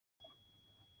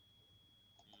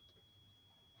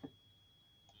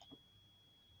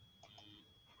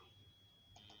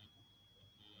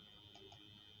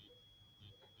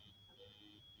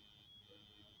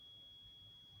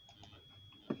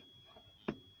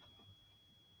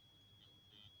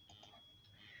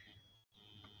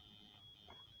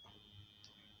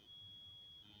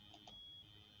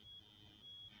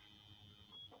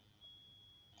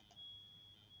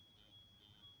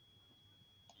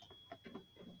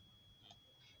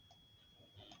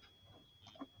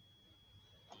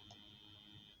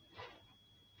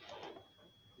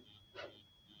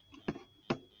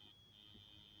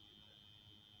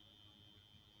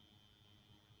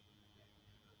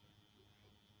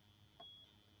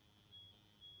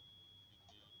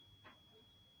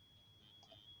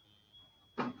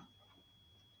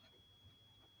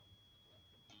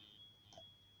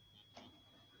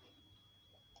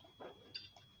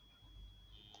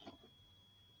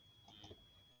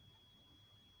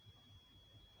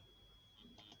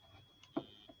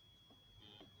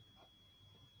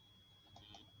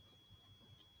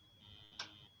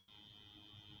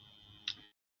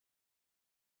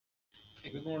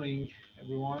Good morning,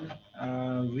 everyone.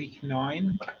 Week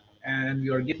 9, and we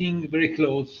are getting very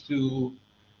close to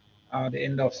the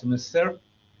end of semester.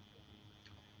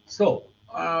 So,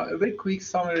 a very quick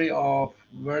summary of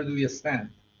where do we stand.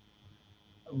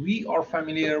 We are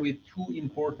familiar with two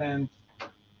important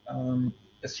um,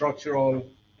 structural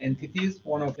entities,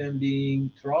 one of them being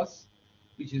truss,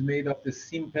 which is made of the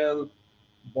simple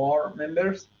bar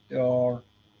members. They are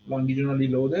longitudinally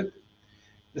loaded.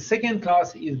 The second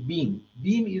class is beam.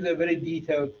 Beam is a very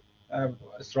detailed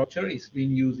structure. It's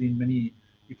been used in many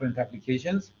different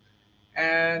applications.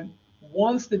 And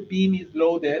once the beam is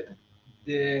loaded,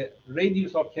 the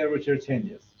radius of curvature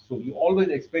changes. So you always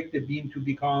expect the beam to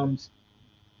become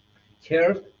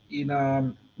curved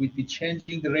with the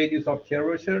changing the radius of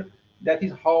curvature. That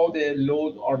is how the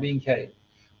loads are being carried.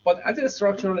 But as a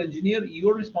structural engineer,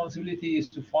 your responsibility is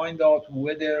to find out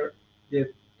whether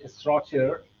the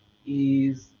structure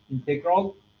is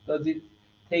integral. Does it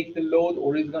take the load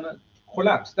or is going to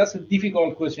collapse? That's a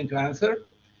difficult question to answer.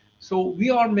 So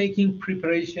we are making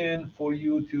preparation for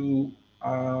you to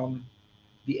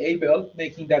be able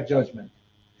making that judgment.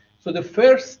 So the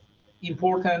first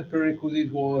important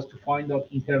prerequisite was to find out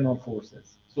internal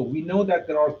forces. So we know that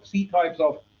there are three types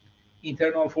of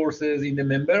internal forces in the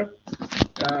member.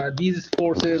 These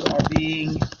forces are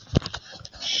being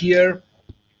shear,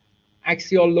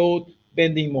 axial load,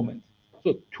 bending moment.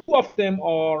 So two of them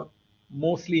are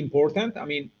mostly important. I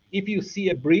mean, if you see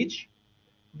a bridge,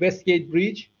 Westgate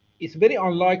Bridge, it's very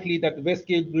unlikely that the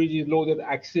Westgate Bridge is loaded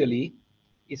axially.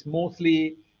 It's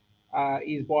mostly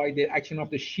is by the action of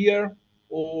the shear,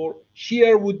 or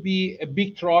shear would be a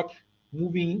big truck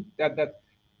moving that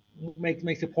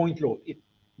makes a point load. It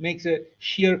makes a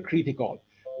shear critical.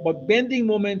 But bending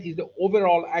moment is the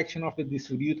overall action of the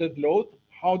distributed load.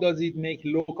 How does it make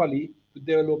locally to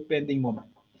develop bending moment?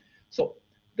 So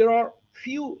there are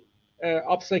few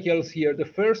obstacles here. The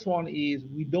first one is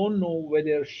we don't know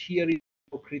whether shear is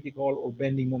critical or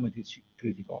bending moment is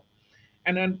critical.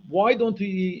 And then why don't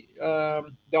we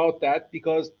doubt that?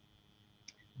 Because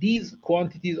these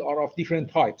quantities are of different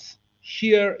types.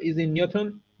 Shear is in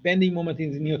Newton, bending moment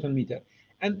is in Newton meter.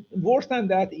 And worse than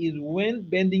that is when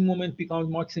bending moment becomes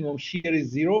maximum, shear is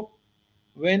zero.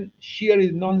 When shear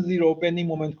is non-zero, bending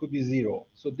moment could be zero.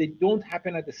 So they don't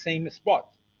happen at the same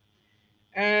spot.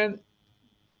 And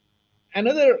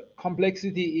another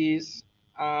complexity is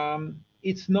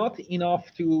it's not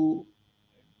enough to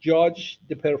judge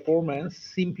the performance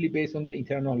simply based on the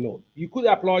internal load. You could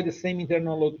apply the same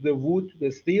internal load to the wood, to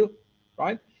the steel,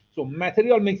 right? So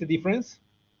material makes a difference.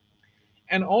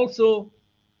 And also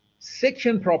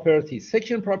section properties.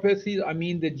 Section properties, I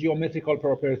mean the geometrical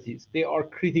properties. They are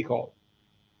critical.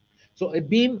 So a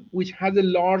beam which has a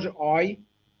large eye,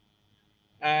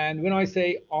 and when I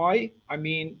say I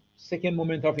mean second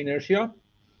moment of inertia.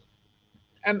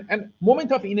 And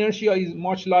moment of inertia is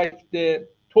much like the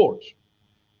torque.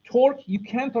 Torque, you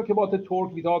can't talk about the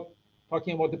torque without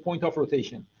talking about the point of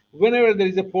rotation. Whenever there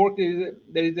is a torque,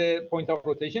 there is a point of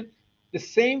rotation. The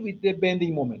same with the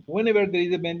bending moment. Whenever there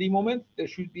is a bending moment, there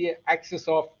should be an axis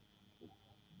of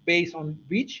base on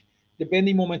which the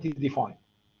bending moment is defined.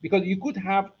 Because you could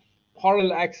have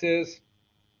parallel axes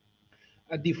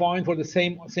defined for the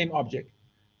same object.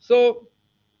 So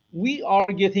we are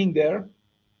getting there.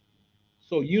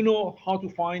 So you know how to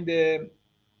find the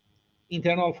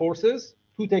internal forces,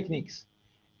 two techniques.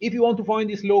 If you want to find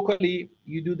this locally,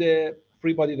 you do the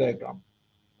free body diagram.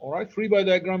 All right, free body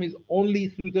diagram is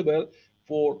only suitable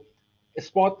for a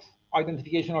spot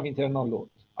identification of internal load.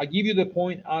 I give you the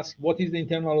point, ask what is the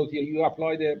internal load here, you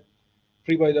apply the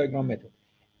free body diagram method.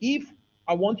 If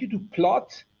I want you to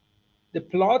plot, the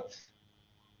plot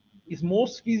is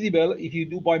most feasible if you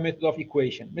do by method of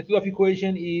equation. Method of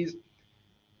equation is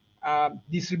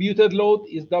distributed load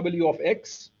is W of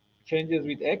X, changes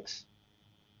with X.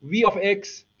 V of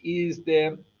X is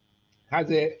has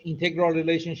an integral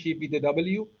relationship with the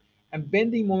W, and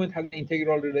bending moment has an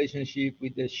integral relationship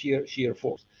with the shear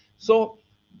force. So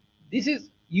this is,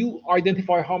 you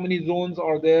identify how many zones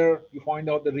are there, you find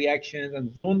out the reactions,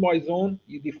 and zone by zone,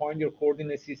 you define your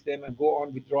coordinate system and go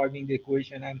on with driving the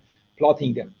equation and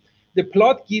plotting them. The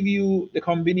plot give you the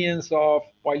convenience of,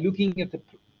 by looking at the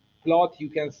plot, you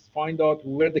can find out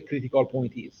where the critical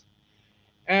point is.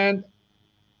 And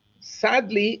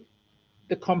sadly,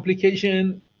 the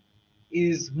complication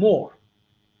is more.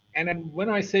 And then when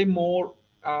I say more,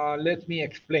 let me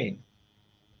explain.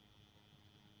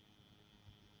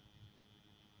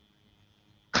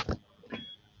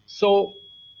 So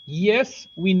yes,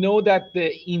 we know that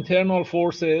the internal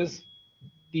forces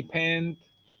depend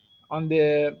on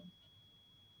the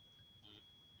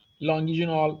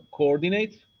longitudinal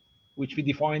coordinate. which we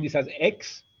define this as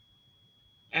x.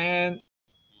 And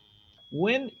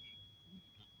when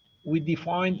we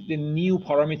define the new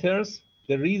parameters,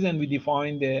 the reason we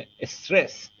define the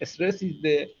stress is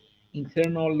the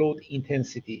internal load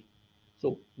intensity.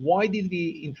 So why did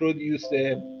we introduce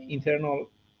the internal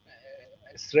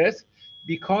stress?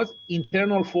 Because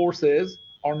internal forces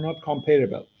are not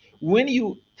comparable. When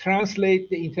you translate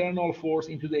the internal force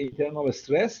into the internal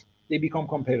stress, they become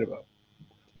comparable.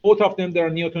 Both of them, they are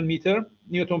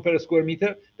Newton per square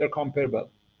meter, they're comparable.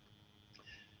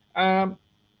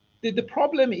 The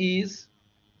problem is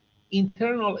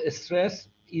internal stress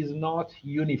is not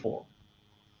uniform.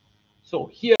 So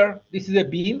here, this is a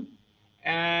beam,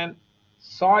 and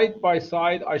side by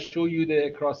side, I show you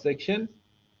the cross section.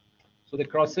 So the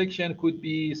cross section could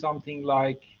be something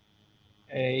like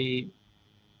a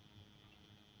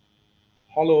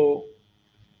hollow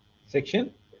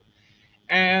section.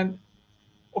 And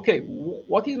okay,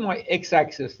 what is my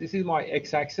x-axis? This is my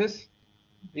x-axis.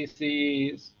 This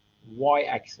is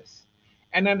y-axis.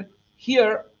 And then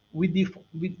here we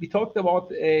talked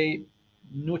about a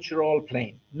neutral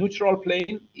plane. Neutral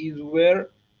plane is where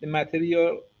the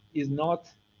material is not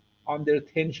under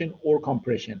tension or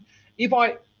compression. If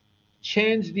I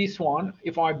change this one,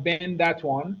 if I bend that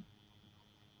one,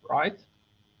 right?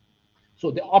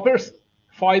 So the upper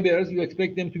fibers, you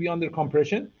expect them to be under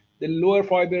compression. The lower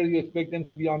fibers, you expect them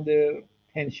to be under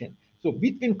tension. So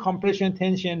between compression,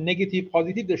 tension, negative,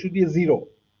 positive, there should be a zero.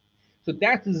 So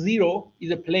that zero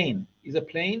is a plane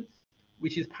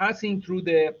which is passing through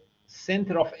the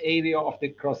center of area of the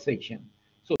cross section.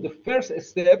 So the first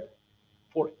step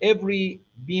for every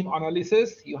beam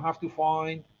analysis, you have to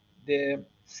find the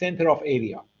center of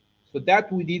area. So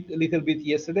that we did a little bit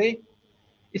yesterday.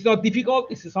 It's not difficult.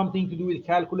 This is something to do with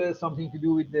calculus, something to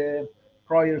do with the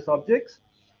prior subjects.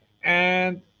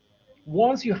 And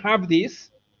once you have this,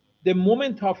 the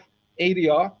moment of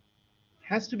area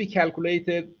has to be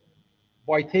calculated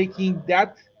by taking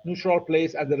that neutral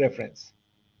place as a reference.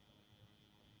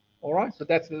 All right, so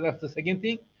that's the second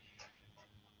thing.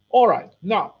 All right,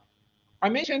 now, I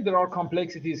mentioned there are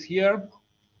complexities here.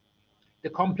 The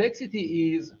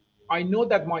complexity is, I know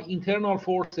that my internal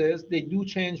forces, they do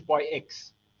change by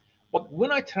x. But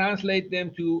when I translate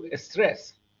them to a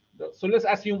stress, so let's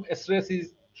assume a stress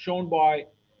is shown by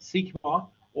sigma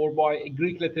or by a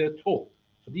Greek letter tau.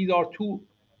 So these are two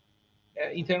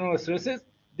internal stresses.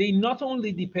 They not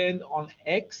only depend on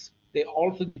x, they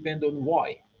also depend on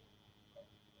y.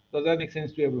 Does that make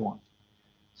sense to everyone?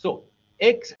 So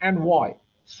x and y.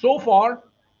 So far,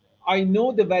 I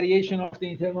know the variation of the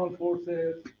internal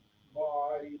forces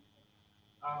by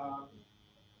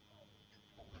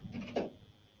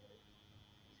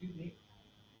excuse me.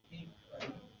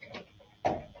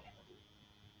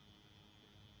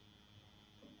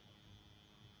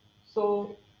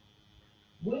 So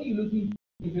when you look into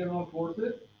internal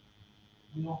forces,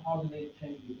 you know how they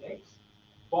change with x,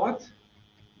 but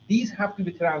these have to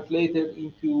be translated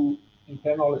into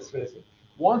internal stresses.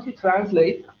 Once you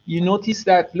translate, you notice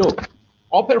that, look,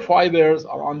 upper fibers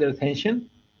are under tension,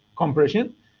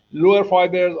 compression, lower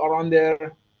fibers are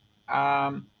under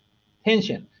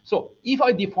tension. So if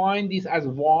I define this as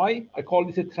y, I call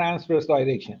this a transverse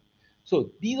direction.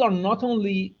 So these are not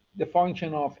only the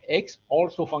function of x,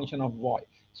 also function of y.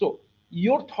 So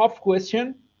your tough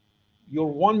question,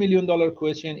 your $1 million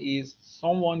question is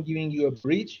someone giving you a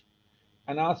bridge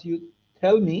and ask you,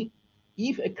 tell me,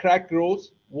 if a crack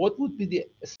grows, what would be the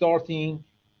starting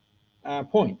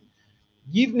point?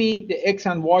 Give me the x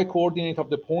and y coordinate of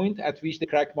the point at which the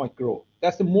crack might grow.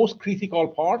 That's the most critical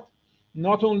part.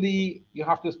 Not only you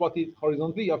have to spot it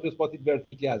horizontally, you have to spot it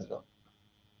vertically as well.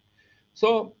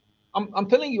 So I'm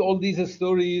telling you all these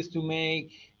stories to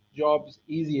make jobs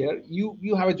easier.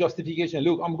 You have a justification.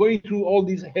 Look, I'm going through all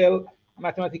these hell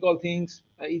mathematical things.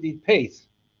 It pays.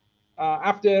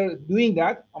 After doing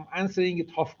that, I'm answering a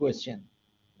tough question,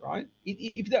 right?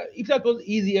 If that was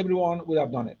easy, everyone would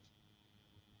have done it.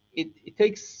 It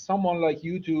takes someone like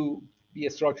you to be a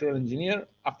structural engineer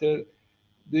after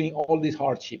doing all this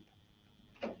hardship.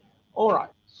 All right,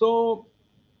 so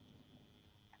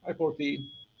hi Porty.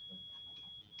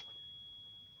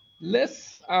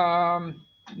 Let's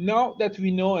now that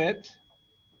we know it,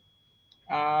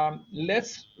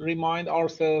 let's remind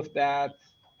ourselves that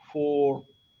for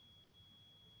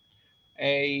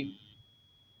a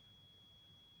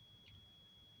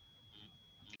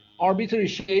arbitrary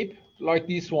shape like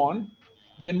this one,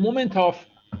 the moment of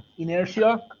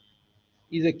inertia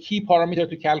is a key parameter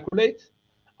to calculate.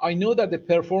 I know that the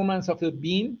performance of the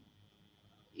beam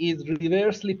is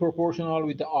reversely proportional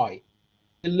with the I.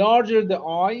 The larger the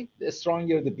I, the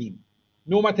stronger the beam,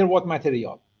 no matter what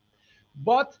material.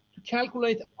 But to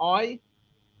calculate I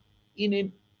in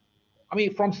a, I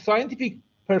mean, from scientific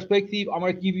perspective, I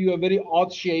might give you a very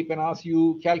odd shape and ask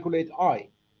you calculate I.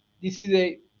 This is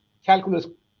a calculus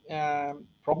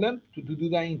problem to do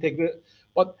that integral.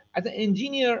 But as an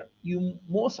engineer, you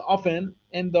most often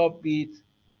end up with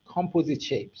composite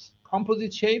shapes.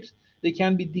 Composite shapes, they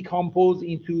can be decomposed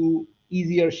into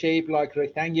easier shape like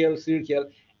rectangle, circle.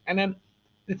 And then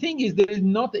the thing is, there is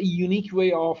not a unique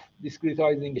way of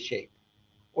discretizing a shape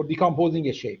or decomposing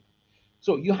a shape.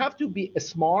 So you have to be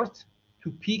smart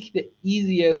to pick the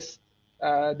easiest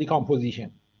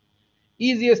decomposition.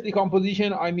 Easiest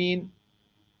decomposition, I mean,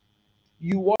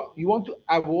 you want to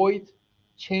avoid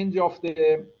change of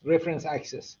the reference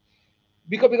axis.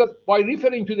 Because by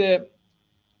referring to the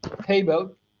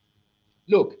table,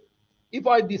 look, if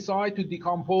I decide to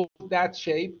decompose that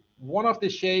shape, one of the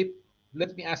shape,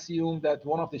 let me assume that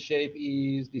one of the shape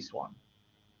is this one.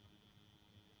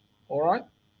 All right.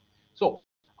 So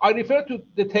I refer to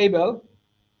the table.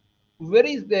 Where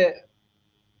is the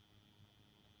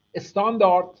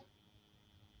standard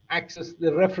access,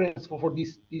 the reference for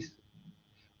this?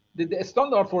 The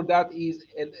standard for that is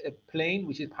a plane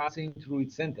which is passing through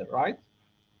its center, right?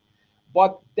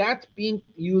 But that being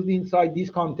used inside this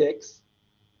context,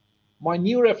 my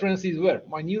new reference is where?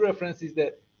 My new reference is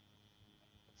the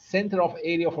center of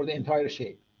area for the entire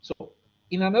shape. So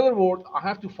in another word, I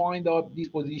have to find out this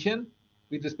position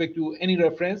with respect to any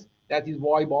reference, that is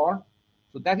y bar.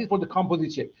 So that is for the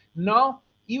composite shape. Now,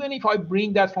 even if I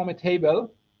bring that from a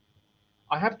table,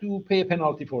 I have to pay a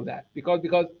penalty for that because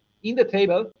in the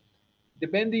table, the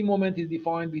bending moment is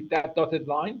defined with that dotted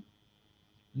line.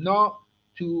 Now,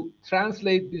 to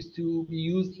translate this to be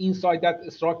used inside that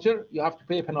structure, you have to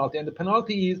pay a penalty. And the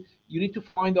penalty is you need to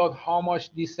find out how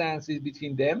much distance is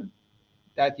between them.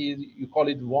 That is, you call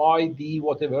it y, d,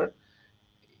 whatever.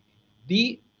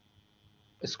 D,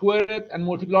 square it and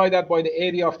multiply that by the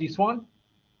area of this one.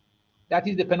 That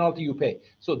is the penalty you pay.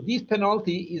 So this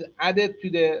penalty is added to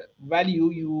the value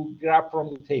you grab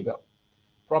from the table.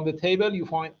 From the table, you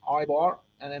find I bar,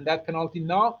 and then that penalty.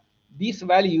 Now, this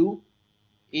value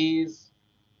is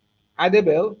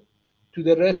addable to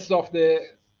the rest of the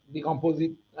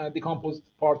decomposed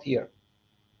part here.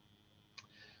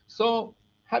 So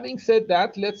having said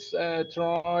that, let's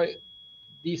try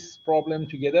this problem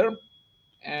together.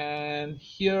 And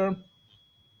here,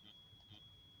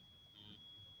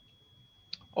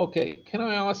 okay, can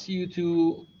I ask you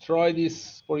to try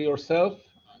this for yourself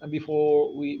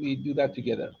before we do that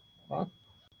together? Right?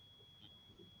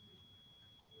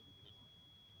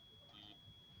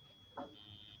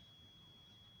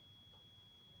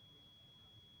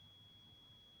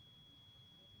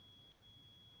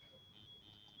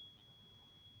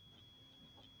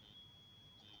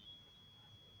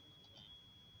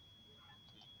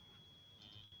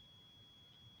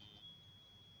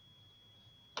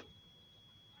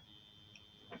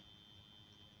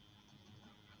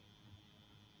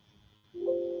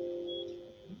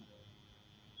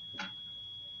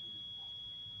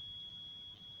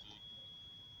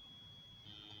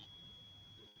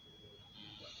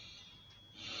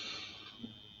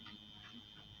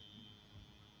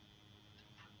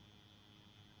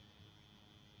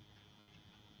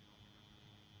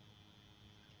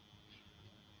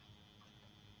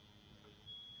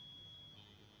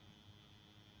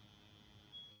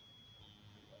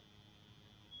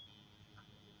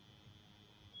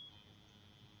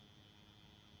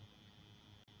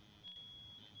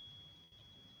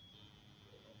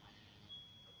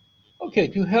 Okay,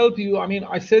 to help you, I mean,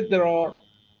 I said there are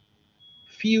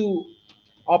few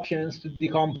options to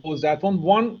decompose that one.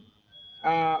 One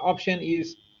option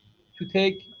is to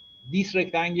take this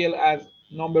rectangle as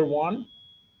number one,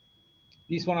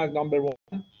 this one as number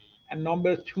one, and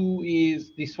number two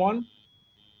is this one,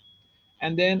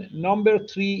 and then number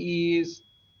three is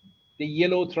the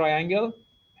yellow triangle,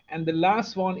 and the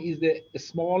last one is the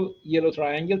small yellow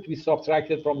triangle to be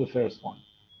subtracted from the first one.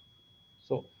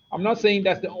 So I'm not saying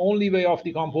that's the only way of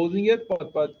decomposing it,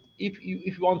 but if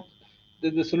you want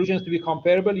the solutions to be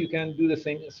comparable, you can do the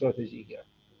same strategy here.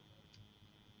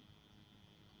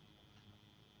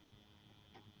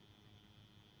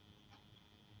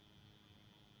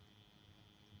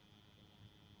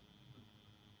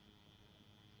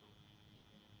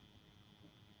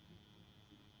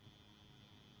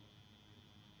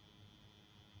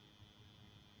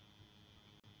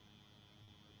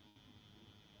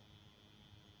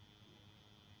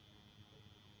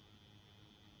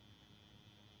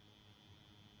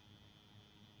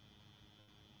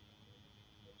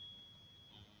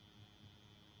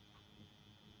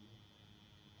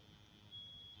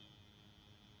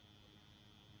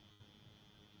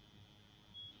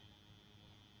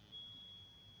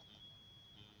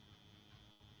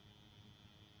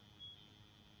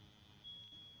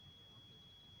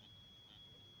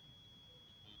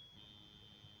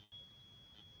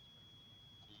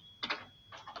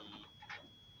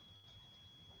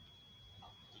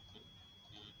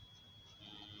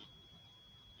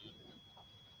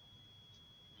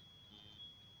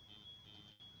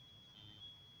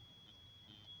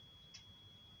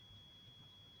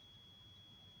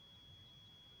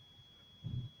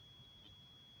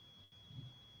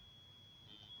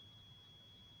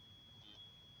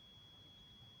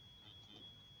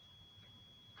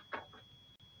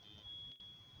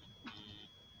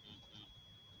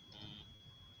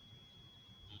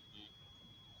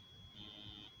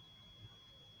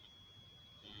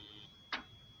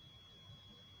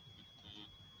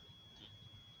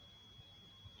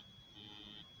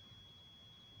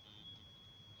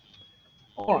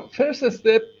 All right, first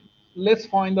step, let's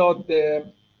find out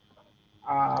the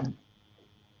um,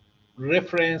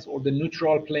 reference or the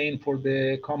neutral plane for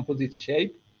the composite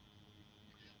shape.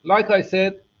 Like I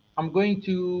said, I'm going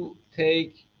to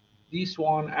take this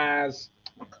one as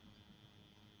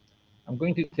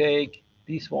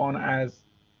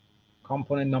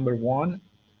component number 1,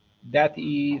 that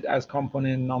is as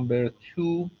component number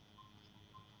 2,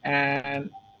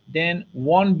 and then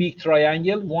one big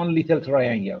triangle, one little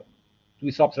triangle to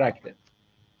be subtracted.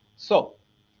 So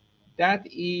that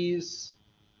is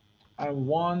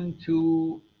 1,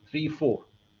 2, 3, 4.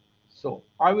 So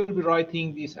I will be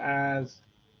writing this as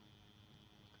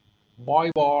y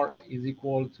bar is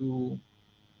equal to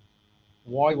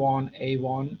y1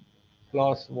 a1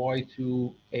 plus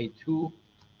y2 a2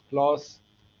 plus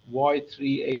y3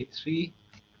 a3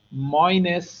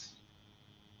 minus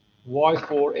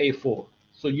y4 a4.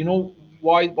 So you know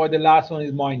why the last one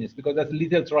is minus, because that's a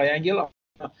little triangle.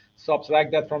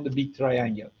 Subtract that from the big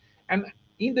triangle, and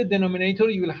in the denominator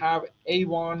you will have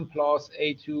a1 plus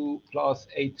a2 plus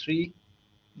a3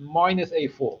 minus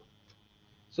a4.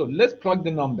 So let's plug the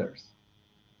numbers.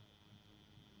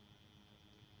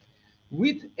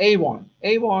 With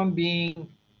a1 being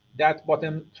that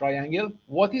bottom triangle,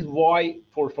 what is y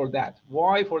for that?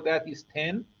 Y for that is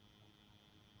 10.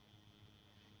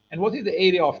 And what is the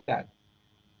area of that?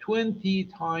 20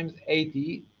 times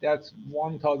 80, that's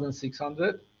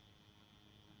 1,600,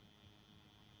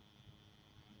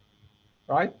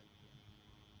 right?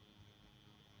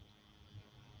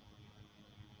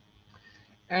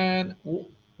 And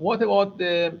what about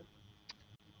the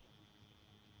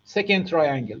second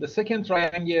triangle? The second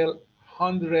triangle,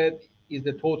 100 is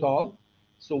the total.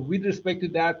 So with respect to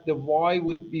that, the y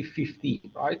would be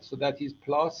 50, right? So that is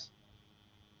plus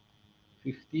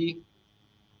 50.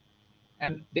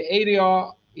 And the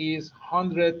area is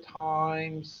 100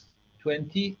 times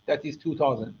 20, that is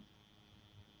 2,000.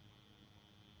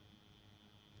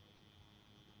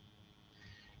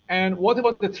 And what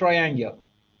about the triangle?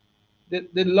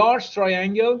 The large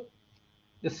triangle,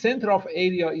 the center of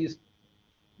area is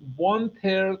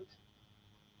 1/3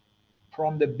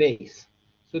 from the base.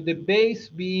 So the base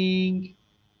being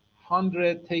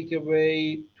 100 take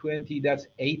away 20, that's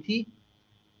 80.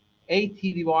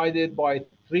 80 divided by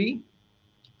 3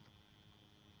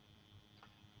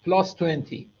 plus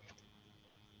 20.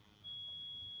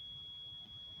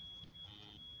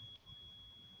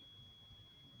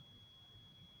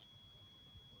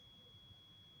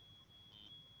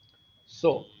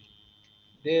 So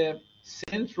the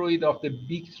centroid of the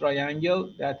big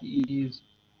triangle, that is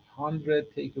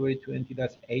 100 take away 20,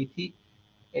 that's 80.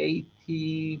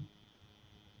 80,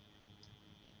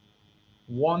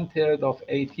 1/3 of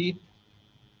 80.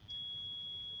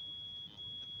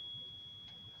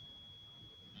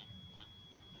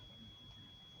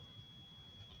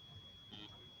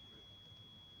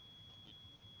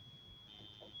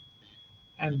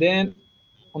 And then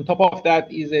on top of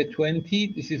that is a 20.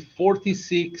 This is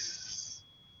 46.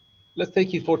 Let's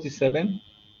take it 47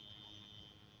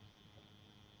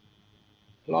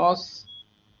 plus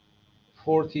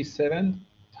 47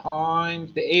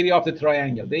 times the area of the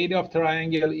triangle. The area of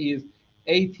triangle is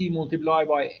 80 multiplied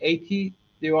by 80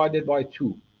 divided by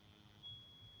 2.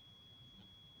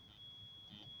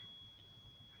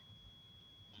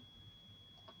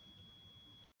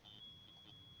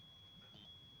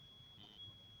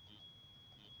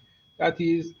 That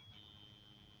is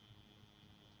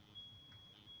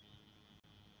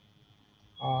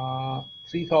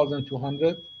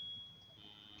 3,200.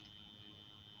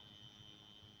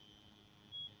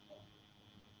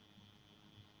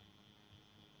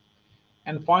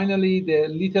 And finally, the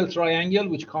little triangle,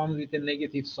 which comes with a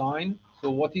negative sign. So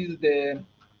what is the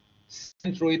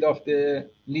centroid of the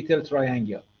little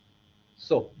triangle?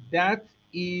 So that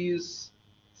is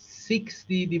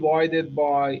 60 divided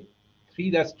by 3,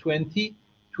 that's 20.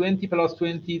 20 plus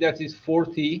 20, that is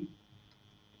 40.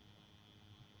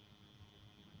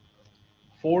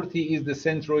 40 is the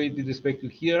centroid with respect to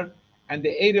here. And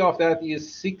the area of that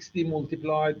is 60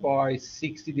 multiplied by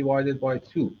 60 divided by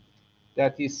 2.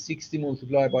 That is 60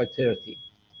 multiplied by 30.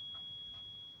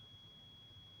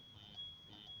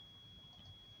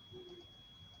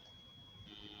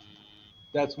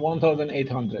 That's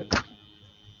 1,800.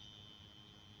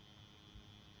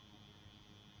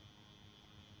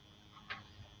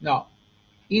 Now,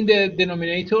 in the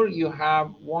denominator, you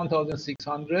have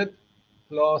 1,600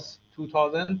 plus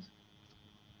 2,000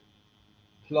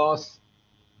 plus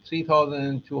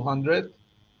 3,200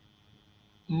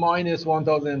 minus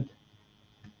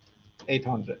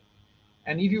 1,800.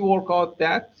 And if you work out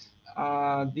that,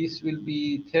 this will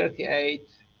be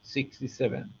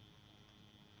 3867.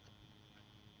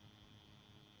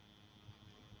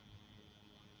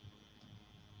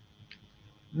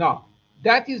 Now,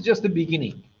 that is just the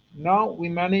beginning. Now we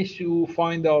managed to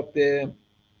find out the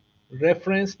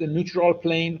reference, the neutral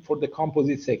plane for the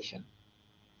composite section.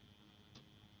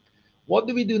 What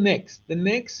do we do next? The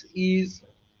next is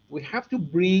we have to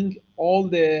bring all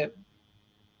the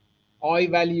I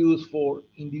values for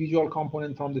individual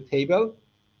component from the table.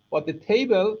 But the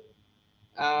table,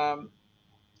 um,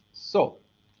 so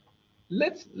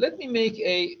let me make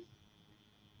a,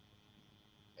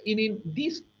 in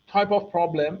this type of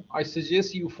problem, I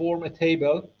suggest you form a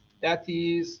table that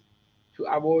is to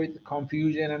avoid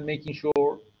confusion and making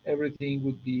sure everything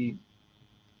would be.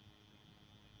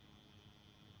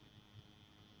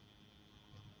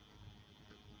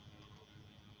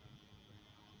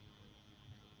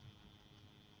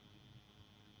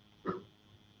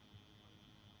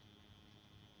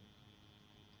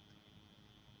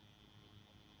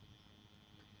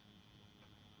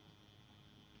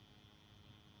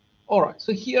 All right,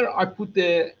 so here I put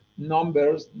the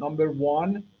numbers. Number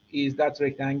one is that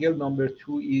rectangle, number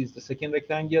two is the second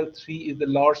rectangle, three is the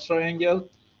large triangle,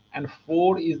 and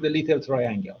four is the little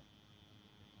triangle.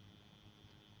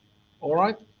 All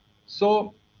right,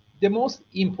 so the most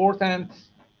important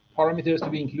parameters to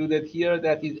be included here,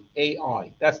 that is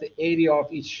AI. That's the area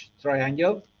of each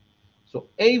triangle. So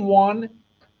A1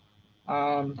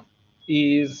 um,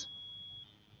 is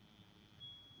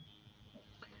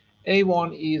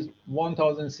A1 is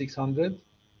 1,600,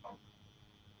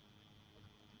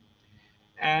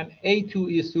 and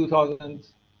A2 is 2,000,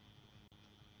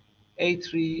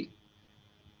 A3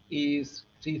 is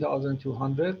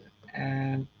 3,200,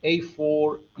 and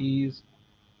A4 is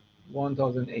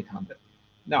 1,800.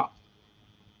 Now,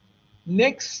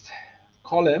 next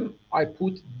column, I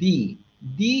put D.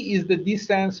 D is the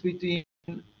distance between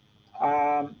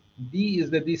D is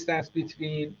the distance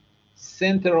between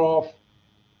center of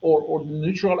or the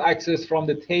neutral axis from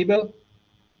the table.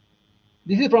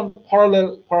 This is from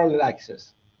parallel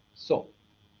axis. So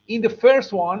in the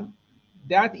first one,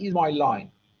 that is my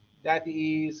line. That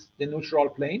is the neutral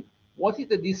plane. What is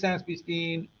the distance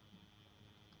between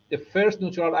the first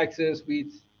neutral axis with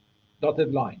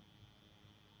dotted line?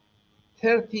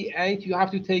 38, you have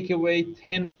to take away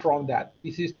 10 from that.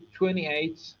 This is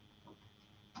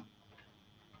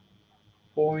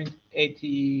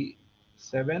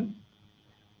 28.87.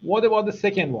 What about the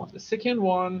second one? The second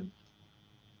one,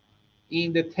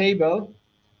 in the table,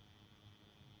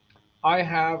 I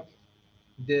have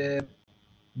the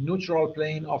neutral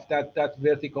plane of that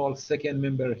vertical second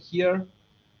member here.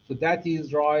 So that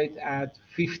is right at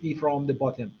 50 from the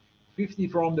bottom. 50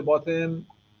 from the bottom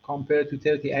compared to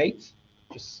 38.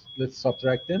 Just let's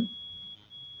subtract them.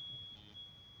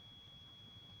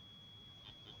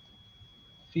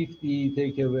 50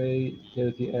 take away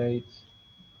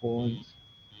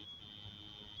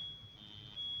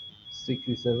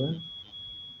 38.67.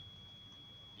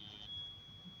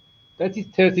 That is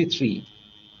 33.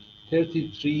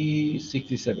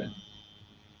 33.67.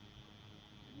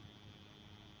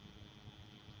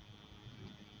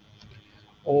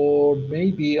 Or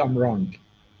maybe I'm wrong.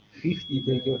 50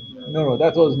 take away. No,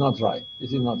 that was not right.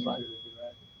 This is not right.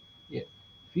 Yeah.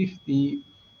 50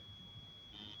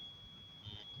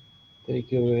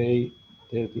 take away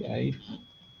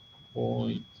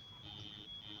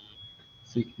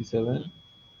 38.67.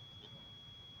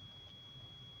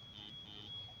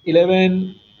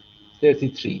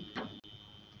 11.33.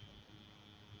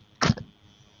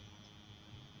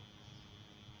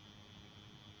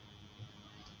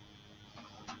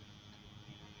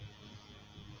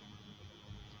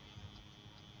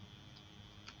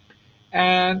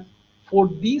 And for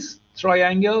this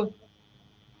triangle,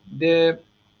 the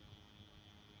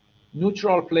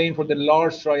neutral plane for the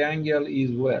large triangle is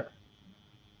where?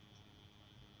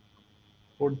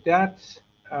 For that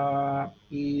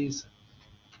is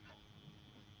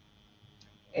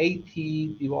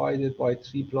 80 divided by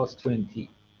 3 plus 20.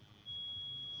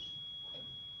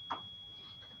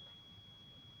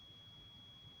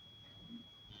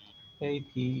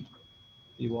 80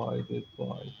 divided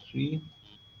by 3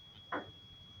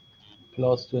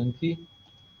 plus 20.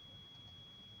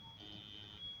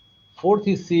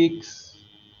 46.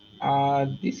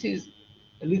 This is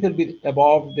a little bit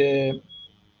above the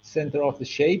center of the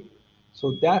shape.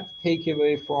 So that take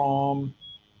away from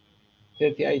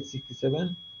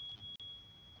 38.67.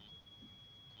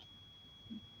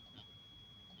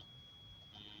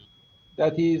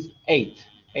 That is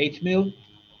 8 mil.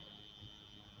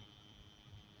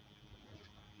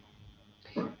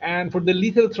 And for the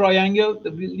little triangle,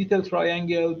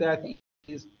 that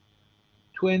is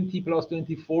 20 plus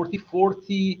 20, 40.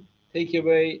 40 take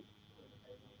away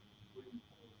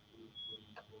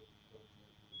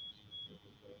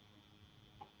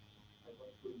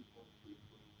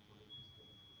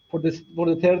for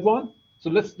the third one. So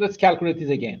let's calculate this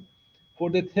again. For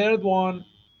the third one,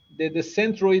 the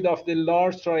centroid of the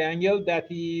large triangle, that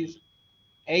is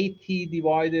 80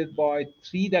 divided by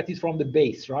 3, that is from the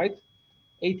base, right?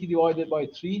 80 divided by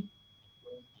 3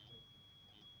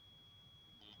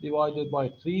 divided by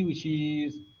 3, which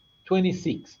is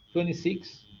 26.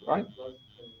 26, right?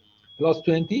 Plus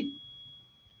 20,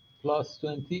 plus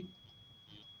 20,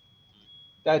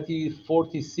 that is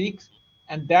 46.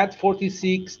 And that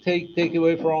 46 take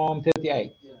away from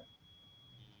 38.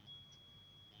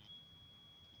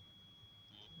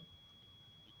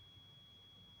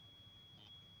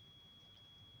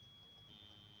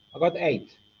 I got 8.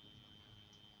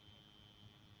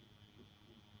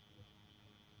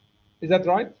 Is that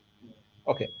right?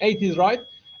 Okay, 8 is right.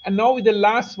 And now with the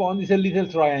last one is a little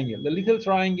triangle. The little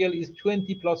triangle is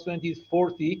 20 plus 20 is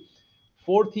 40.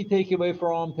 40 take away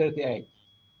from 38.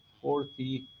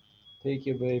 40 take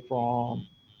away from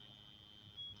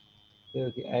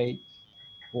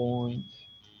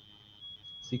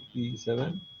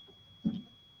 38.67.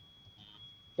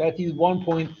 That is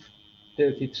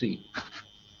 1.33.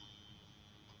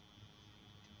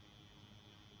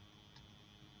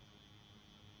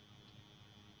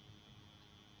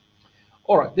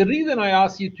 All right, the reason I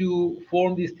asked you to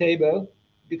form this table,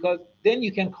 because then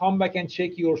you can come back and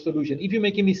check your solution. If you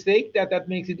make a mistake, that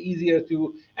makes it easier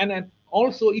to, and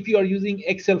also if you are using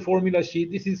Excel formula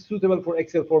sheet, this is suitable for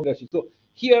Excel formula sheet. So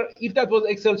here, if that was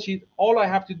Excel sheet, all I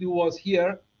have to do was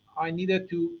here, I needed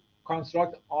to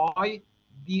construct I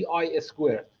di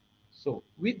squared. So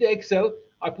with the Excel,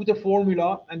 I put a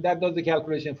formula and that does the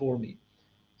calculation for me.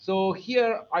 So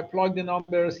here I plug the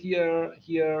numbers here,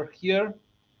 here, here,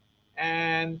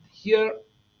 and here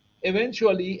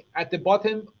eventually at the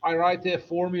bottom I write a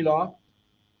formula.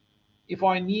 If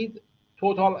I need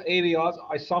total areas,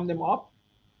 I sum them up.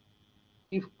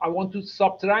 If I want to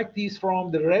subtract these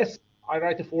from the rest, I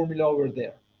write a formula over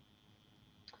there.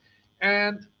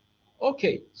 And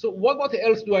okay, so what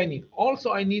else do I need?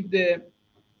 Also I need the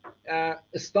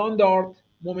standard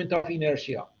moment of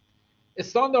inertia. A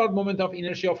standard moment of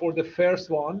inertia for the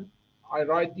first one, I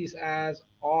write this as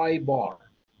I bar.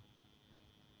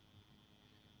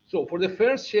 So for the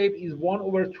first shape is 1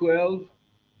 over 12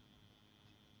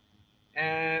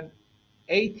 and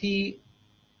 80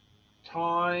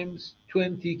 times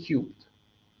 20 cubed.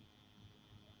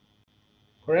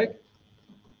 Correct?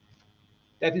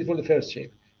 That is for the first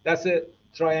shape. That's a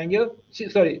triangle,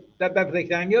 sorry, that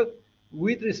rectangle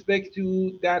with respect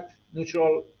to that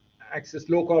neutral axis,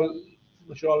 local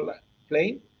neutral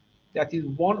plane. That is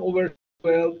 1 over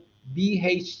 12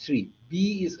 BH3.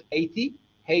 B is 80,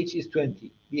 H is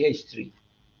 20, BH3.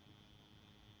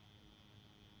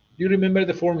 Do you remember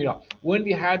the formula? When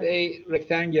we had a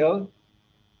rectangle,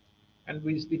 and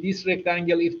with this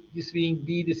rectangle, if this being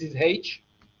B, this is H,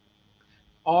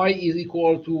 I is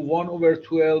equal to 1 over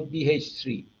 12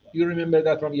 BH3. You remember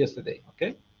that from yesterday,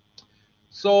 okay?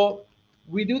 So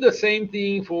we do the same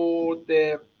thing for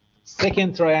the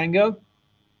second triangle,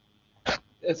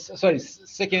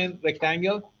 second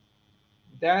rectangle.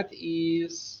 That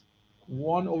is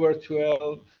 1 over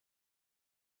 12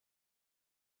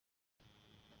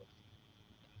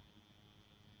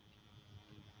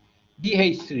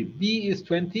 BH3. B is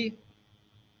 20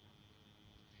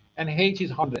 and H is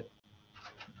 100.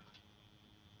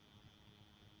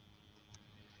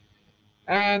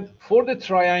 And for the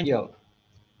triangle,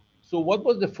 so what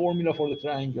was the formula for the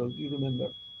triangle? Do you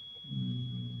remember?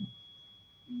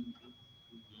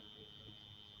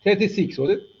 36, was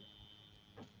it?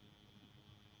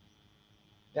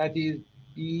 That is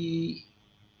BH3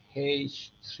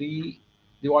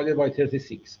 divided by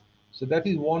 36. So that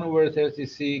is 1 over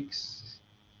 36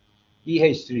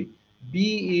 BH3.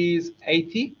 B is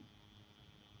 80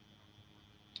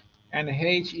 and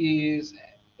H is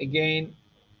again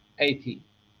 80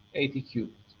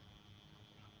 cubed.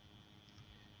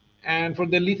 And for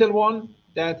the little one,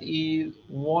 that is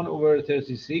 1 over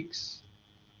 36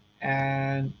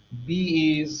 and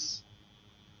B is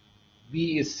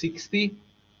 60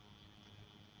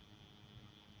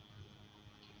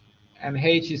 and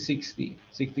H is 60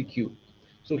 cubed.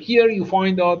 So here you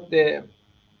find out the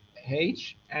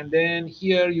H, and then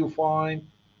here you find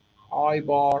I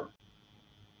bar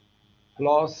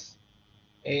plus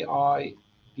AI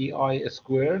di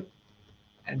squared,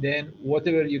 and then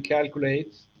whatever you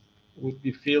calculate would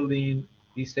be filled in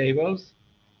these tables.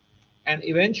 And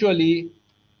eventually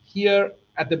here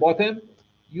at the bottom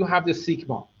you have the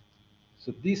sigma.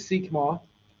 So this sigma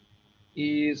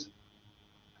is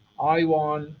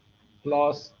I1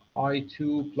 plus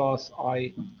I2 plus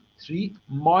I3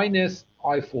 minus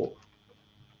I4.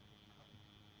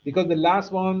 because the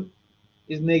last one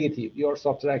is negative. You are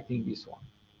subtracting this one.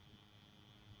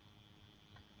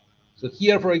 So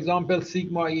here, for example,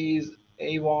 sigma is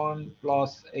A1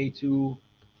 plus A2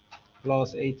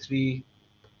 plus A3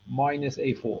 minus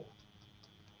A4.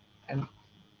 And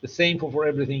the same for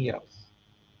everything else.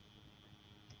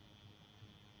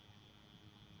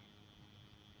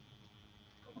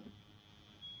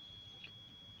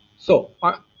 So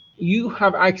you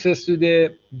have access to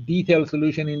the detailed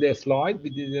solution in the slide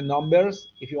with the numbers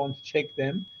if you want to check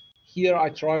them. Here I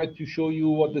tried to show you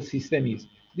what the system is.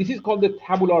 This is called the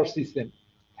tabular system.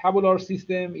 Tabular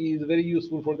system is very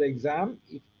useful for the exam.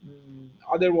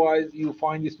 Otherwise, you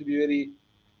find this to be very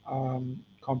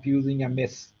confusing and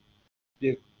mess,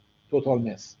 the total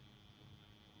mess.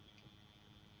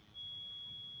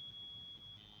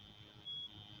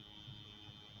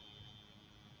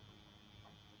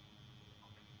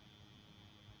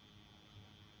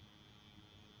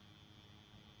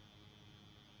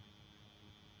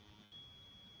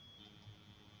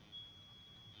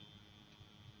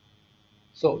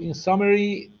 So in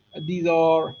summary, these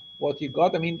are what you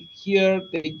got. I mean, here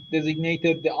they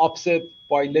designated the offset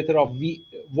by letter of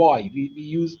y. We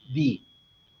use d.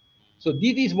 So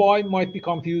d this y might be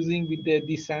confusing with the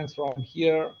distance from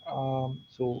here.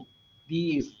 So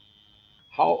d is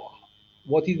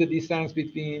what is the distance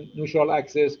between neutral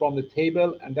axis from the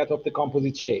table and that of the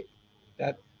composite shape.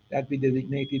 That we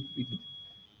designated with.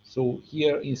 So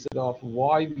here instead of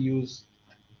y we use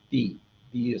d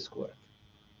squared.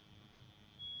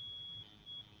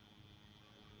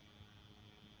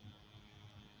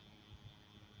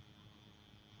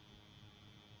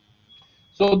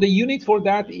 So the unit for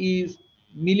that is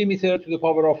millimeter to the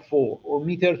power of 4 or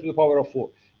meter to the power of 4.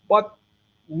 But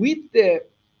with the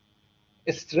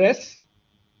stress,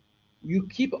 you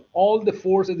keep all the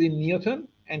forces in Newton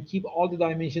and keep all the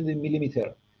dimensions in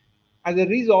millimeter. As a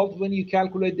result, when you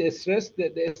calculate the stress,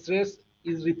 the stress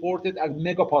is reported as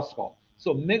megapascal.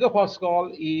 So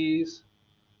megapascal is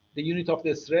the unit of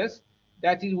the stress.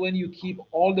 That is when you keep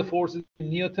all the forces in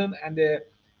Newton and the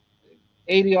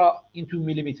area into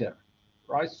millimeter,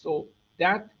 right? So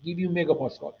that give you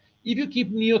megapascal. If you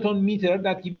keep Newton meter,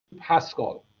 that gives you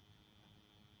Pascal.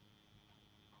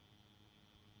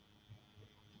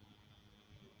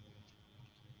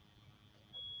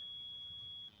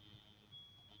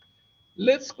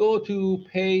 Let's go to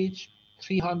page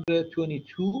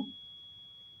 322.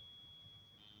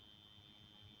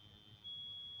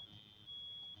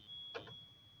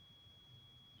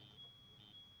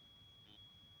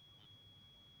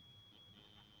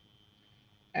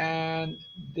 And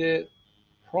the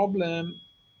problem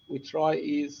we try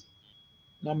is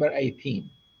number 18.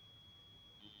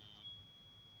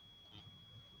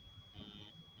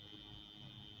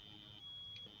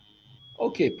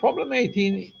 Okay, problem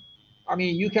 18, I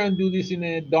mean, you can do this in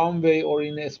a dumb way or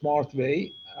in a smart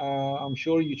way. I'm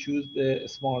sure you choose the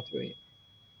smart way.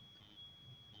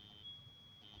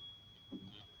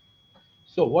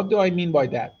 So what do I mean by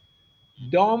that?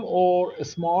 Dumb or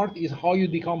smart is how you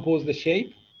decompose the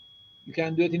shape. You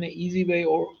can do it in an easy way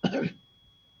or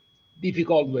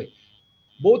difficult way.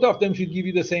 Both of them should give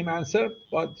you the same answer,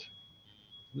 but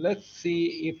let's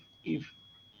see if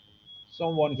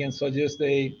someone can suggest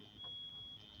a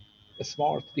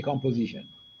smart decomposition.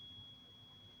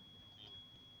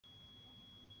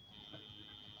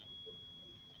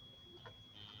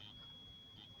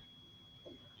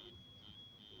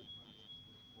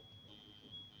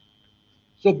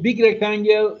 So big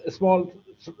rectangle, small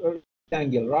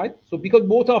rectangle, right? So because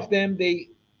both of them they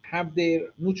have their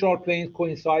neutral planes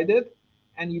coincided,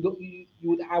 and you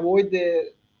would avoid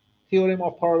the theorem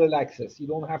of parallel access. You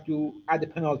don't have to add a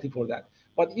penalty for that.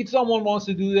 But if someone wants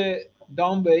to do the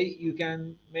down way, you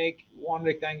can make one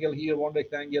rectangle here, one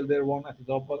rectangle there, one at the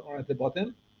top, one at the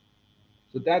bottom.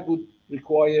 So that would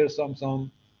require some. So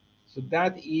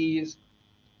that is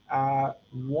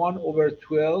 1 over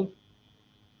 12.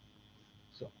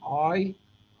 So I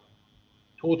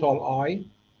total I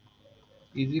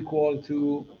is equal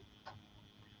to,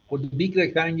 for the big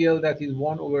rectangle, that is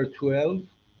 1 over 12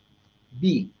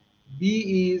 b.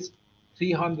 B is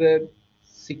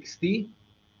 360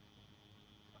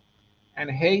 and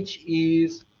h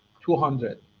is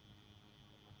 200.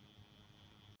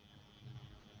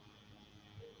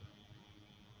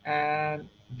 And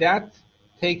that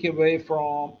take away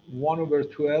from 1 over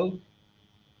 12,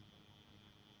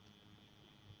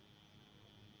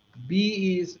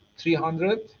 b is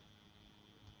 300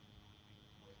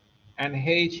 and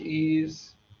h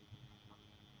is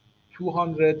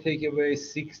 200, take away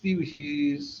 60, which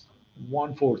is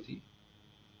 140.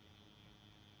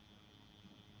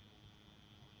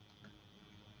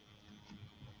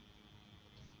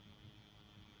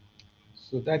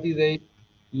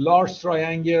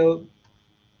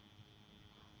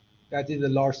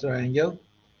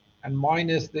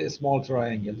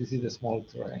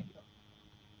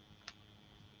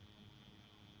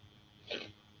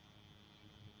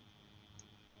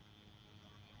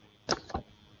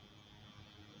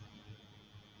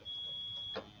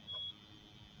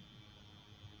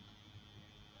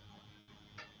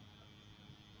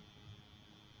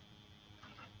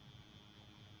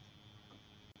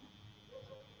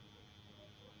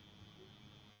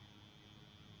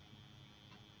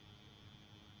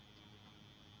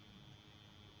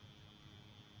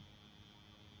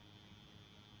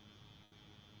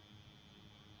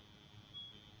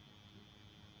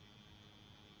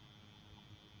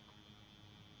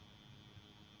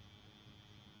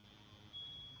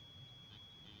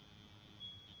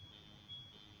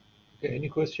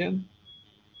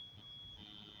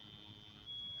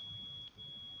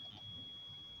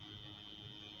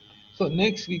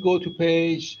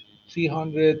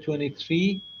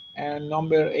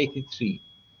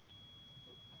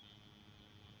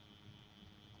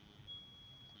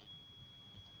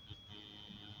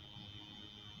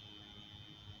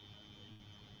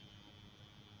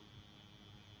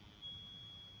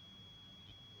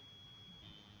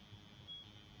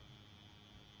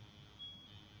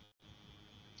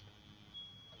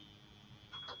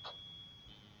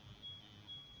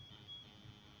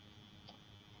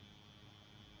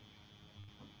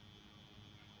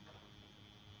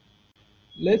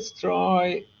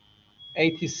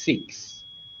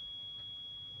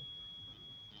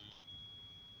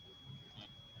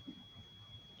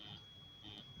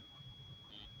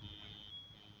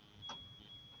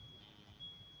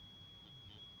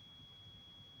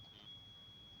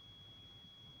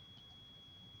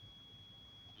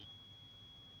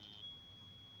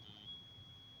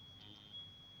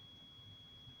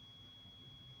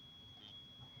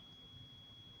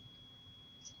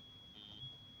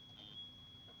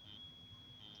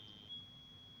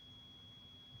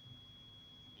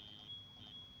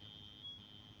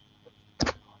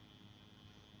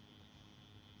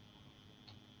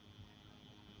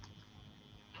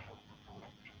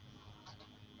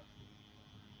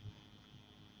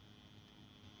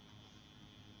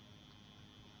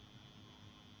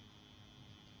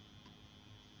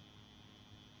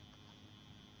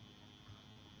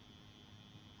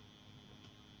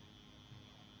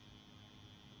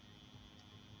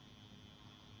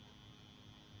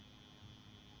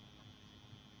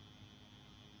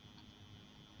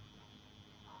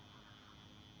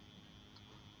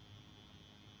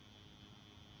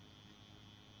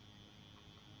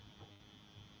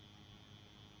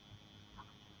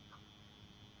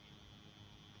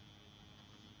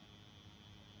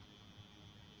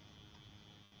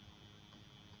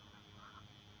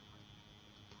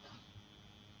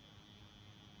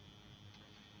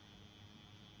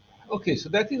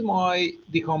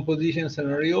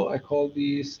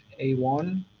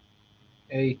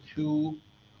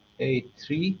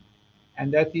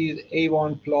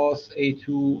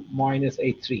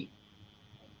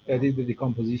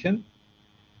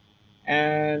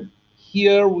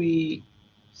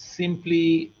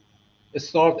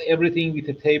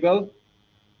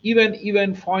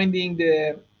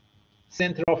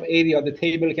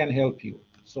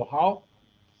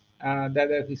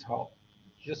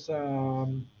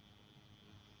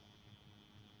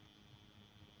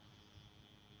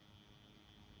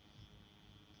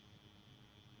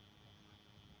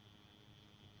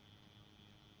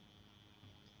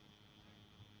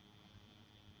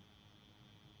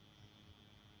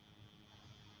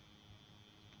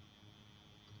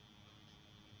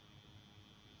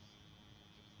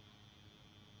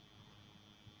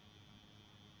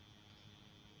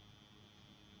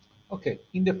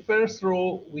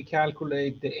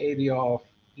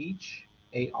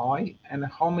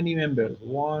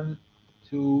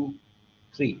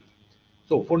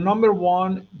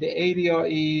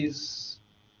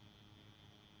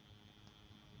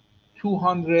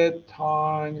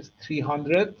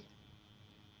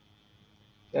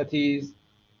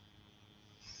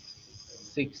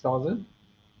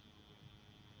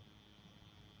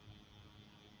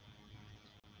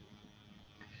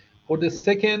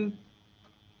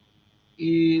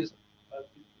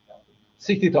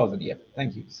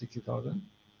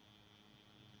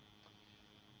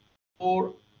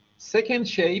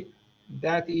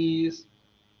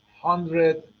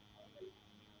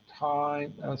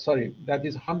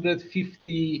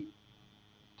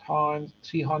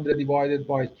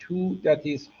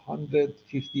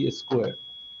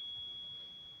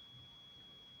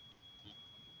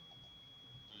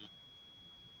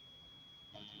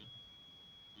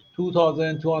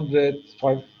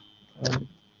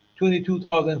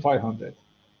 22,500.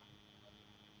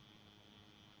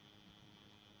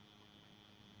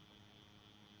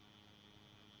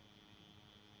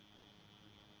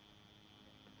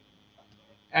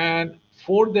 And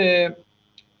for the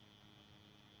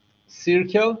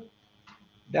circle,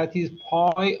 that is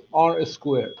pi r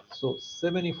squared. So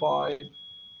 75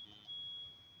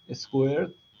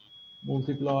 squared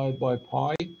multiplied by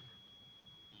pi,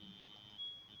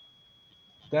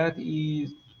 that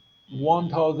is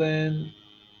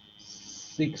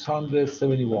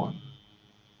 1,671.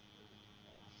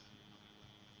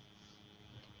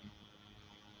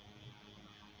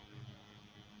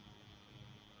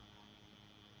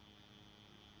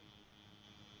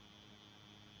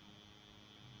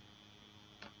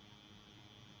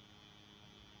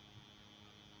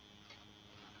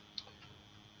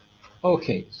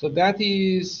 Okay, so that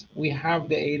is, we have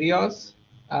the areas.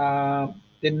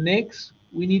 The next,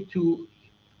 we need to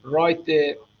write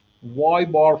the y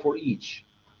bar for each.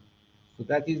 So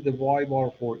that is the y bar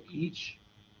for each.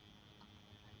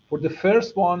 For the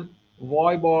first one,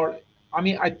 y bar, I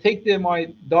mean, I take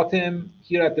my datum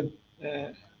here at the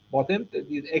bottom.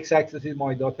 The x-axis is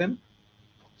my datum.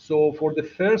 So for the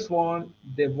first one,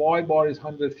 the y bar is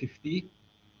 150.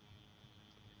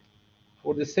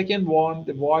 For the second one,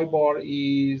 the y bar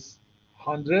is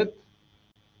 100,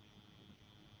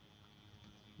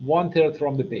 1/3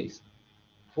 from the base.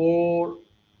 For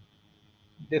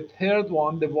the third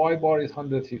one, the y bar is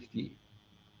 150.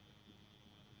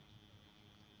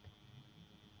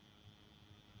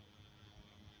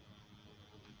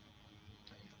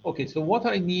 Okay, so what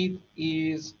I need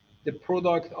is the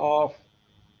product of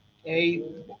A.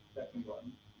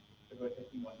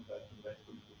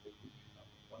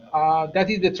 That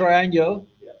is the triangle.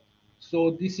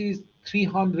 So this is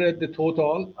 300, the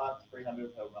total.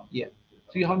 300 per month. Yeah,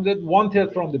 300,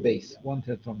 1/3 from the base,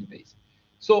 1/3 from the base.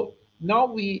 So now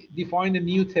we define a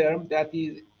new term that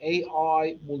is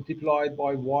AI multiplied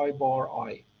by Y bar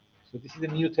I. So this is a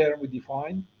new term we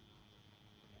define,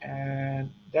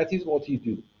 and that is what you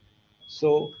do.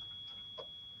 So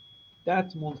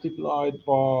that multiplied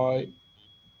by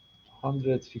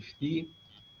 150,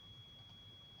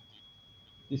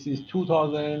 this is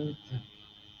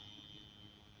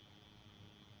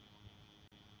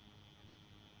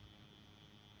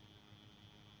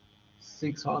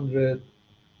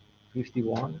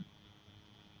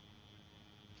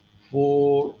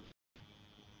for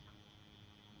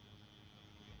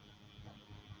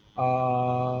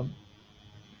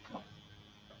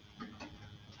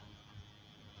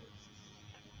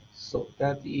so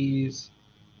that is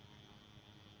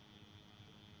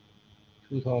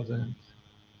 2,000.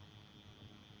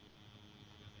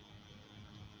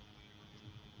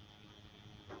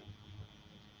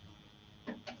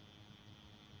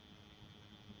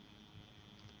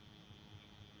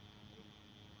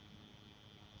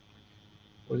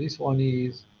 For this one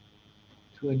is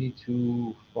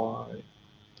 22.5,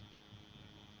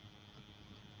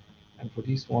 and for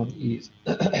this one is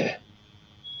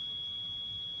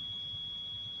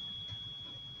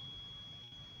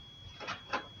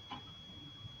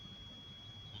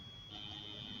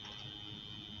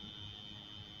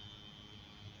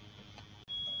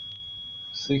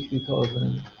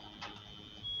 60,000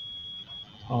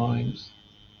 times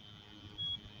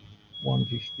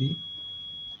 150.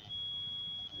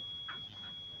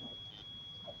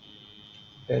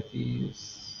 That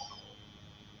is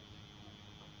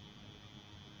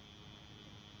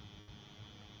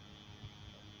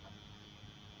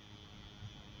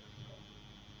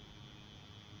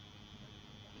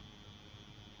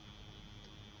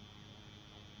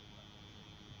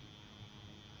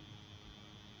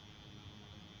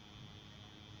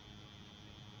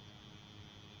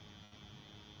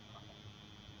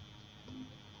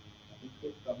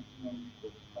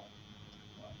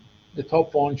the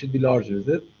top one should be larger, is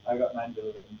it? I got 9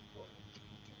 billion.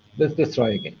 Let's try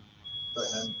again.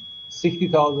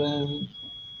 60,000.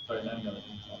 Sorry, 9 million.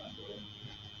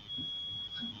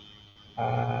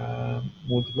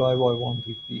 Multiply by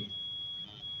 150.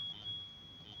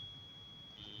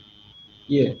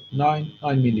 Yeah,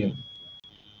 9 million.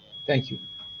 Thank you.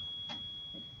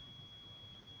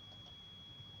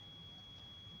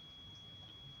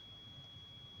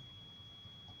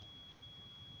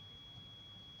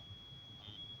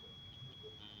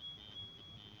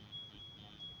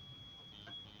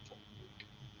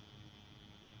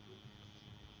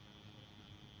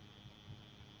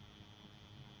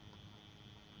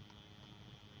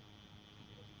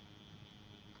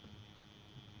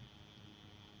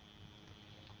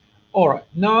 All right,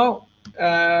 now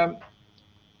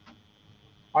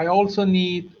I also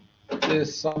need the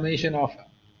summation of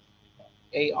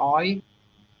AI.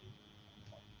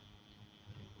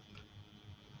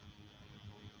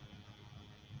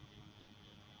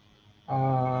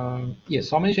 Yes,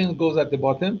 summation goes at the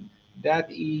bottom. That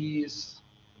is,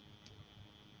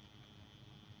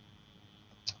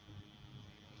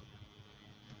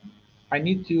 I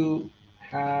need to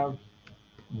have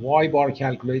y bar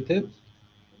calculated.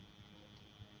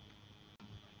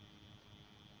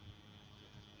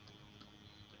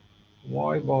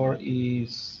 Y bar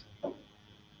is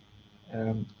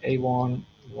A1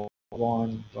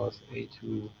 y1 plus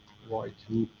A2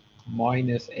 y2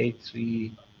 minus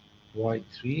A3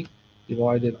 y3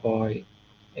 divided by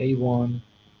A1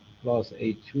 plus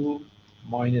A2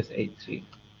 minus A3.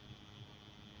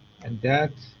 And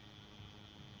that,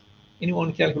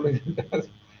 anyone calculated that?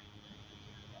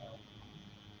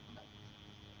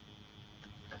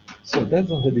 So that's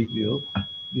not a big deal.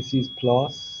 This is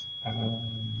plus,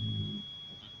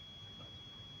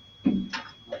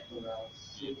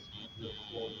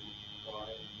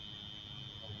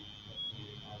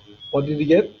 what did we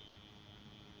get?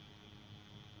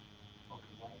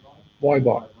 Y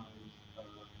bar.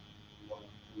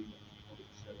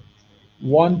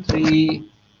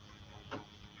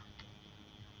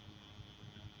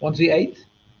 138?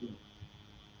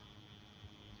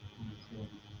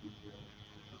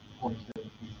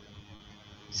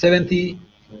 70,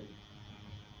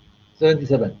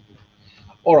 77.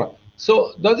 All right.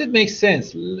 So does it make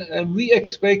sense? We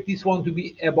expect this one to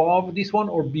be above this one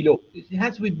or below. It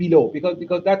has to be below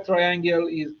because that triangle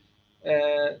is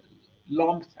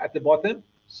lumped at the bottom.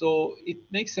 So it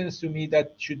makes sense to me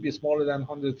that should be smaller than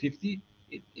 150.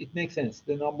 It makes sense,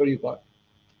 the number you got.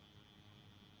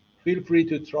 Feel free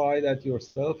to try that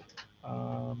yourself.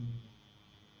 Um,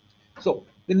 so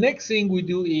the next thing we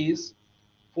do is,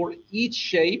 for each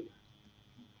shape,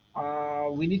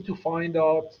 we need to find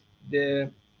out the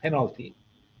penalty.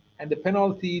 And the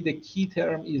penalty, the key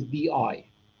term is bi.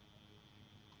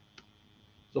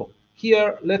 So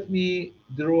here, let me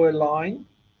draw a line.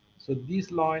 So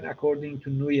this line, according to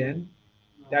Nguyen,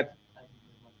 that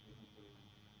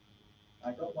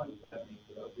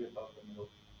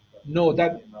no,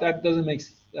 that doesn't make.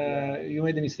 You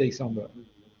made a mistake somewhere.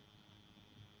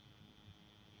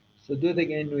 So do it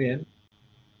again, Nguyen.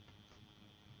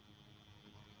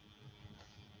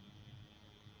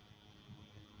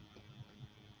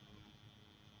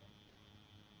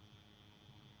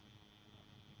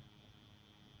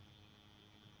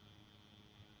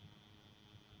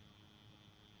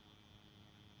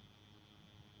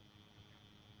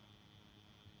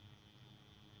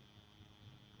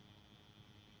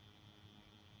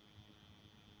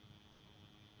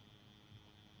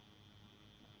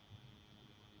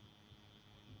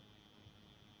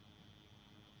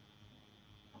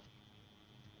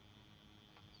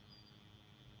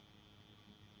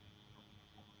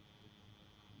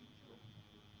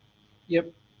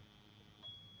 Yep.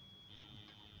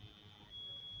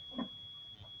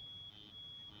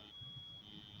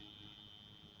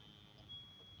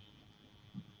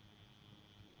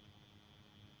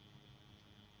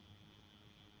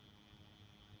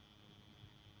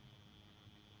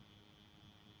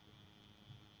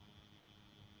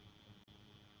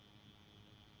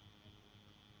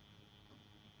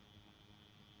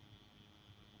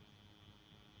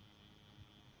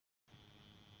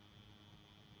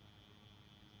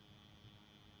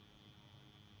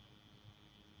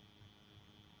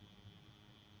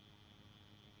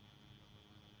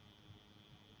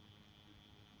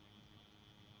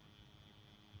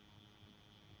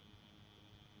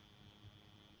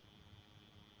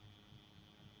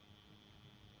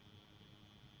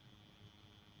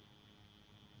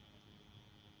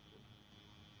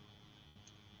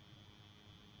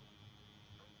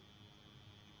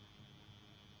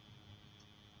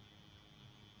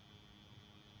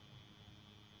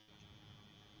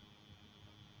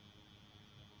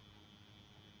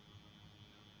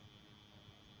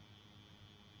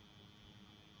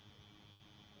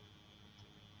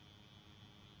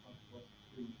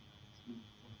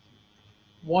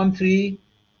 One three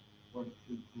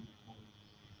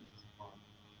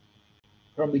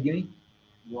from beginning.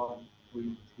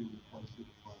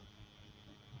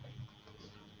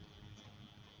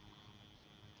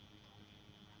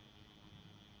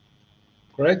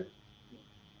 Correct.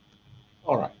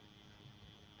 All right.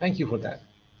 Thank you for that.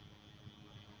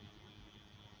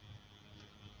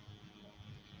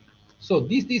 So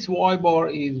this y bar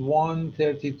is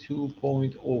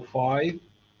 132.05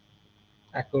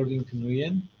 according to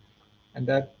Nguyen, and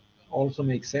that also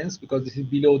makes sense because this is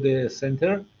below the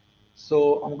center.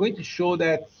 So I'm going to show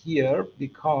that here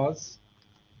because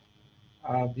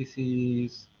this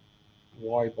is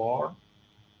y bar.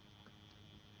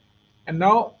 And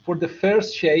now for the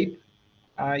first shape,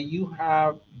 you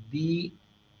have d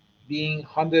being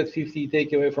 150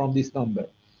 take away from this number.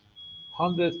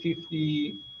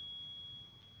 150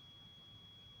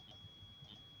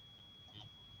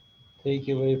 take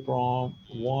away from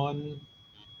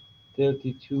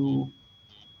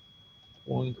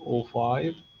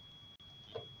 132.05.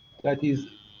 That is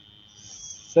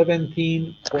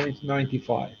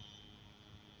 17.95.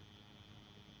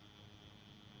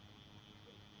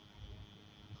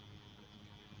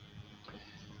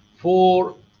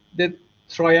 For the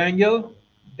triangle,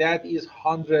 that is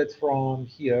 100 from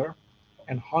here,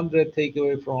 and 100 take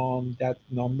away from that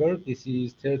number. This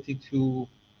is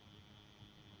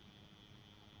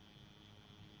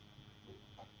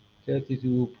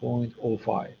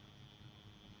 32.05.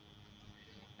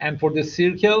 And for the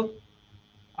circle,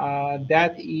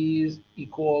 that is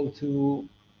equal to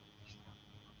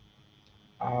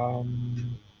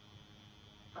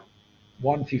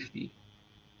 150.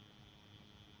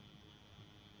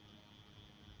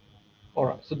 All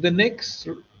right, so the next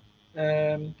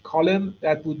column,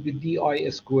 that would be di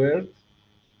squared,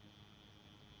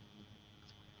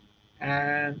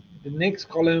 and the next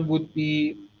column would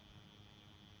be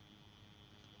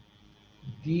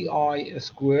di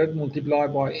squared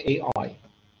multiplied by ai.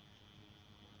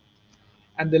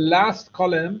 And the last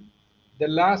column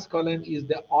is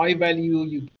the I value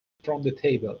you get from the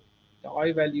table. The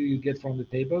I value you get from the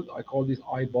table, I call this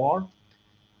I bar.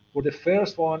 For the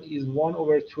first one is 1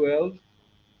 over 12,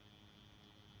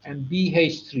 and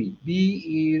BH3.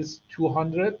 B is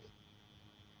 200,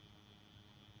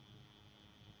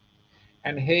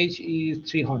 and H is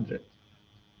 300.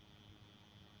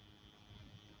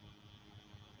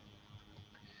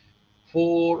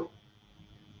 For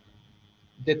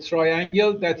the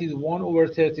triangle, that is 1 over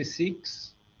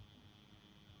 36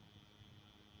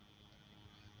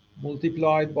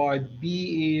 multiplied by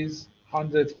B is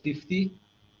 150,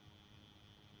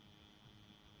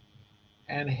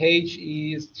 and H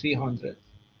is 300.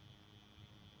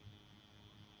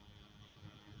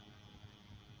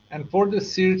 And for the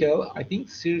circle, I think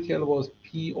circle was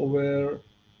P over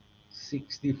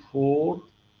 64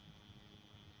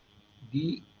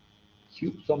 D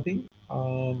cube something.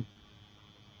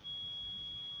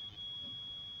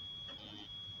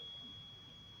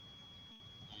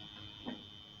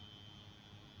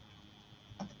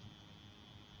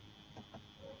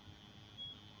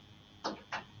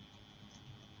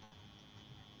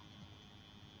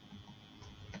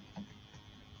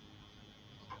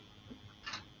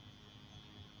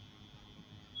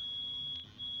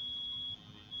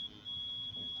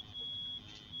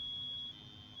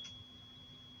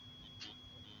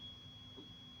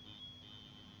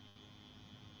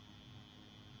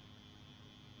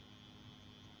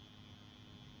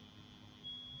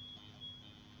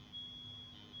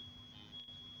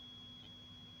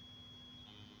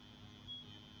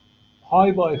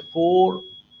 Pi by 4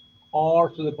 r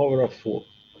to the power of 4.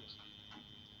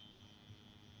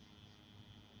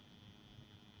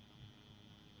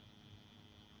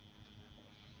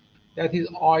 That is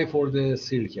I for the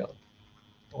circle.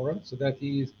 All right, so that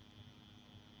is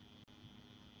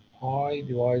pi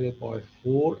divided by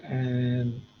 4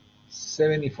 and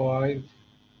 75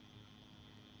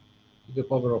 to the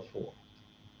power of 4.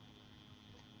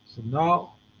 So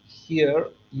now here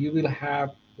you will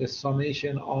have the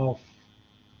summation of,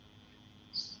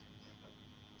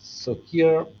 so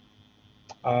here,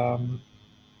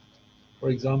 for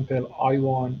example,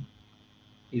 I1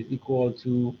 is equal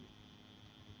to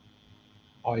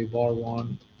I bar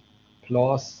 1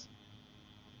 plus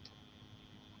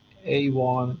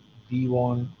A1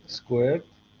 B1 squared.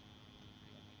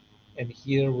 And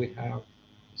here we have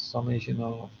summation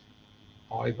of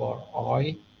I bar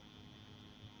I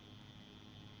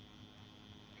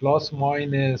plus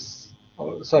minus,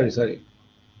 oh, sorry.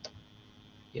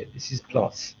 Yeah, this is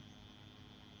plus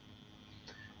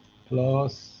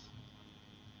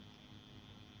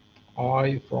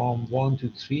I from 1 to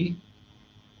 3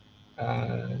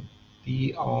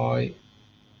 DI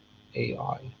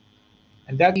AI.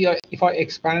 And that, if I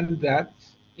expand that,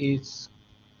 it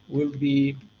will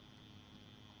be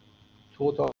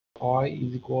total I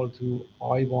is equal to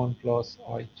I1 plus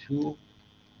I2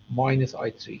 minus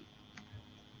I3.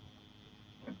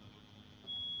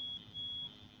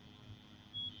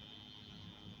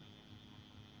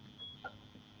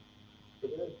 So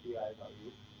the DI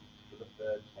value for the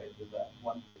third shape is that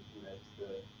 150 is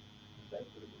the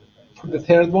For the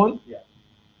third one? Yeah.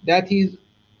 That is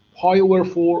pi over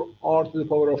 4 r to the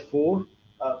power of 4.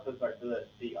 Sorry, for the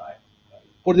DI.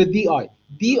 For the di.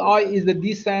 Di is the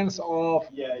distance of,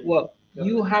 well,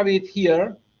 you have it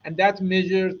here, and that's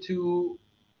measured to,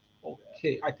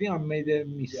 okay, I think I made a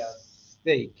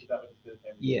mistake.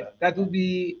 Yeah, that would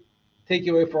be take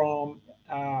away from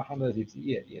 150.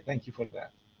 Yeah, thank you for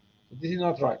that. So this is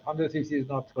not right. 150 is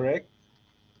not correct.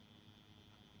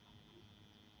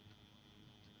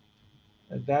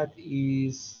 That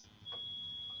is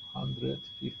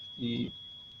 150,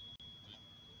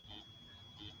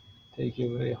 take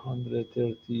away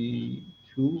 132.05.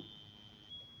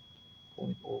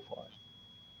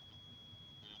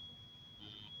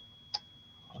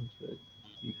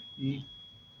 150,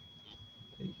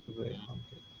 take away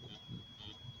 130.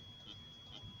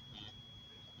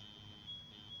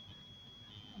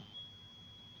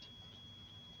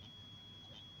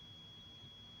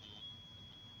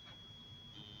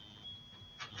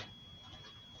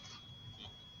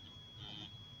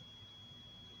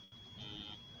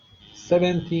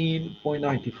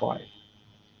 17.95.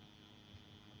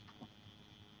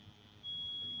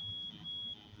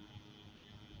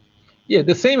 Yeah,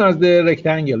 the same as the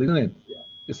rectangle, isn't it? Yeah.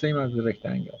 The same as the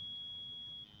rectangle.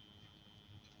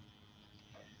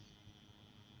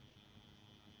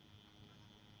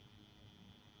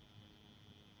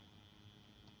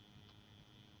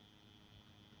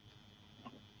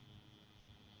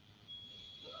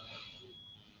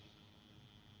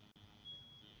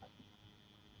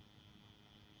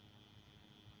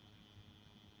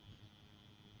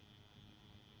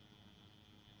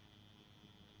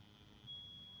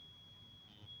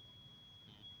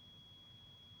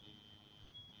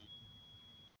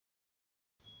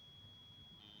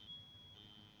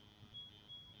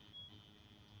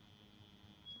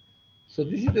 So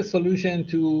this is the solution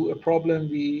to a problem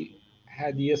we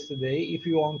had yesterday. If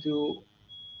you want to,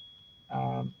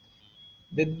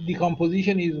 the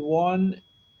decomposition is one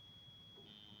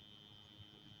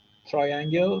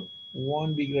triangle,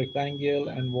 one big rectangle,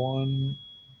 and one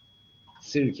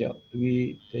circle to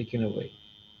be taken away.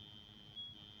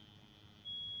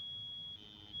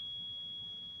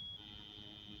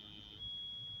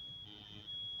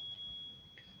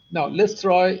 Now let's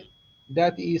try,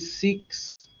 that is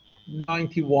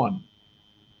 691.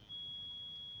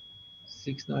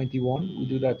 691, we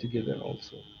do that together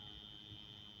also.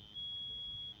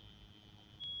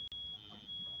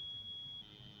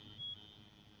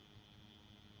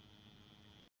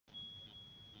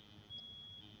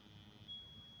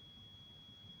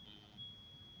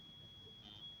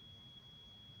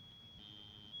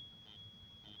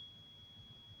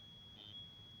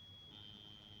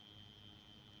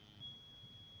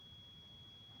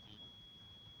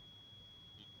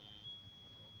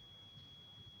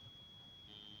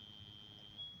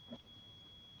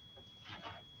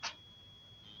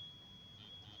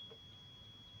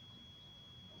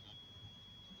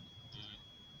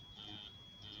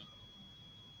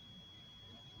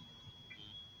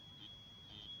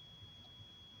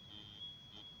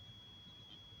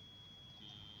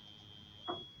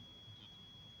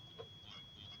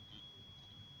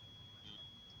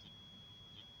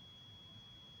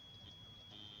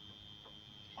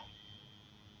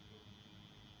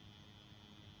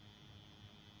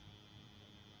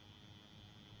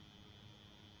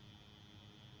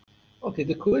 Okay,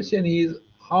 the question is,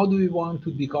 how do we want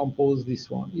to decompose this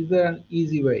one? Is there an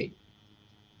easy way?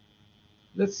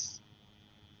 Let's,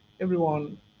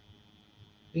 everyone,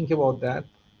 think about that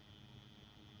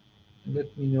and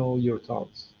let me know your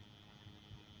thoughts.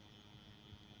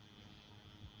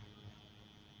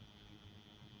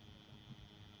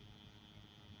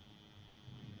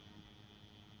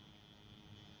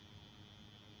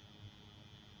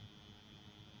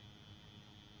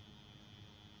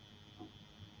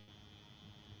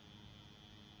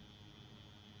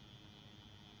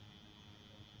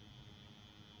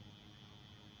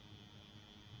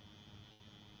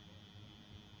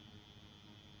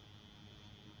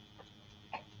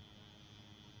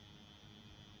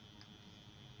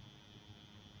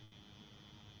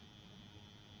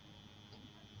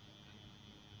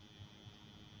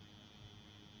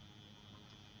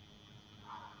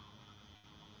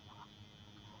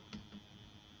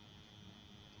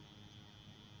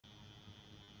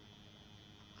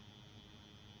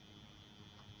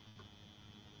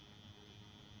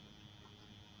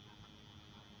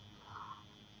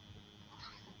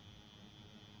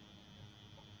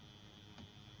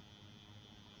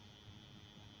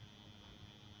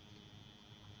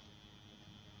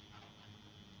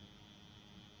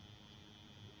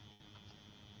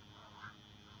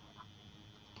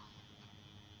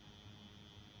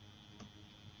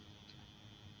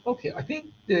 Okay, I think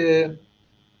the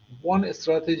one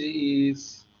strategy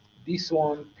is this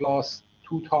one plus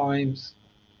 2 times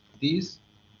this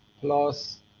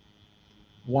plus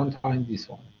 1 time this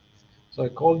one. So I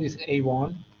call this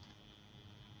A1,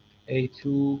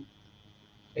 A2,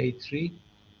 A3.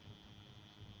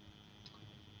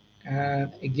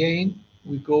 And again,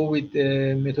 we go with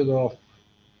the method of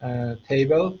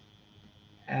table,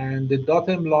 and the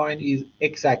bottom line is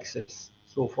x-axis.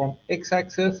 So from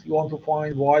x-axis, you want to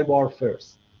find y bar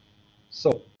first.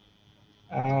 So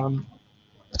um,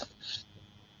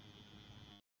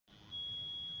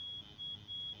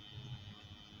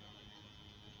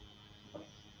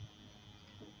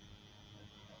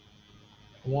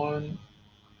 one,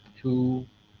 two,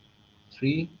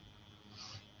 three.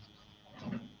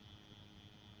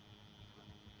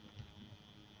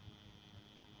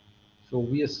 So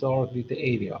we start with the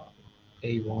area,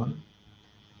 A1.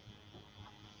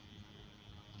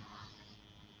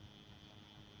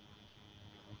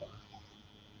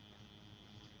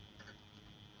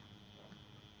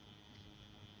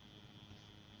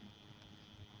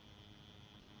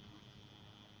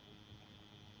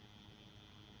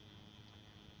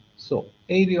 So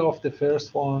area of the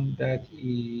first one, that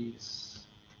is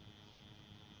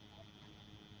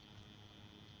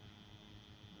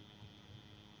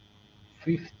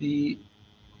 50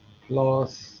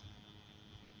 plus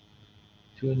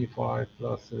 25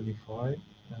 plus 35,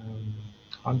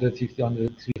 150,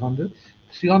 300,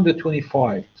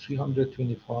 325,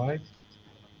 325.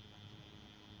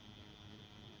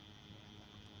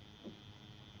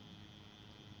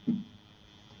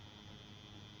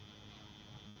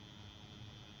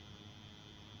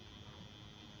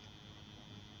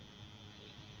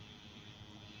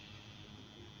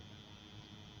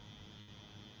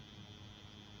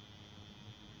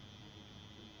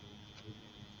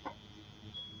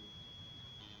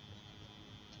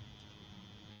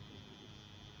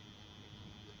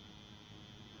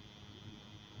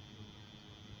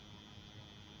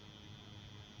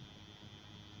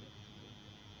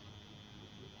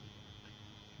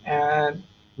 And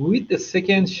with the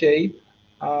second shape,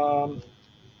 um,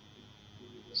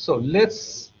 so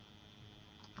let's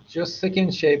just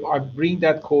second shape, I bring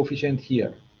that coefficient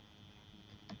here.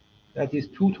 That is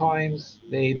 2 times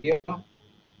the area,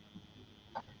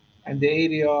 and the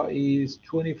area is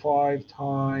 25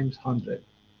 times 100.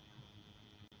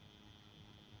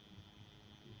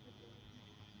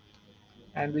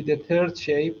 And with the third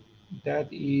shape,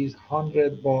 that is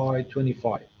 100 by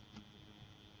 25.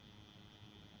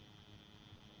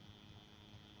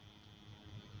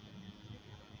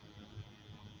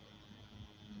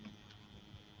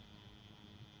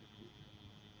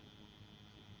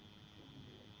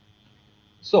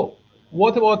 So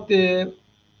what about the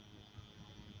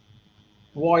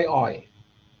yi,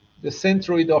 the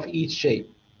centroid of each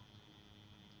shape?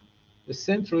 The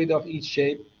centroid of each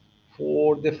shape,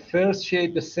 for the first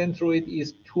shape, the centroid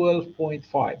is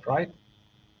 12.5, right?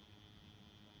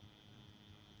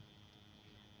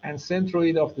 And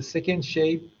centroid of the second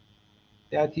shape,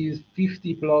 that is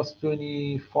 50 plus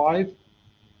 25,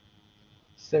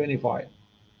 75.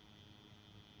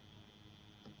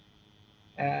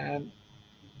 And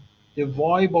the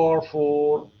y bar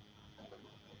for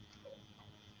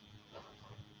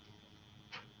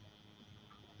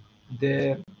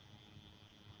the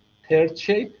third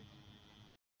shape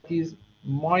is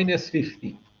minus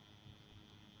 50.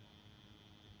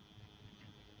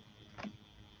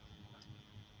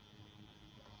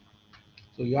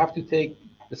 So you have to take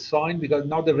the sign, because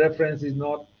now the reference is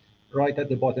not right at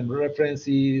the bottom. The reference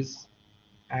is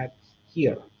at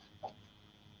here.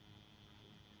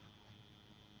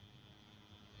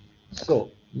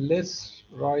 So let's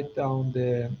write down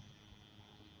the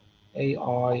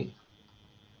AI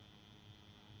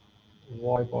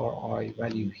y bar I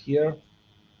value here.